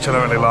though, which I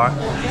don't really like.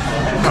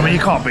 I mean, you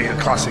can't beat a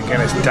classic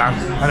Guinness, damn.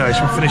 Anyway,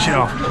 should we finish it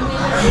off?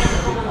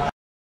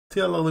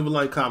 TLO, leave a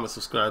like, comment,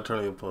 subscribe, turn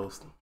on your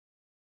post.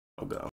 Okay.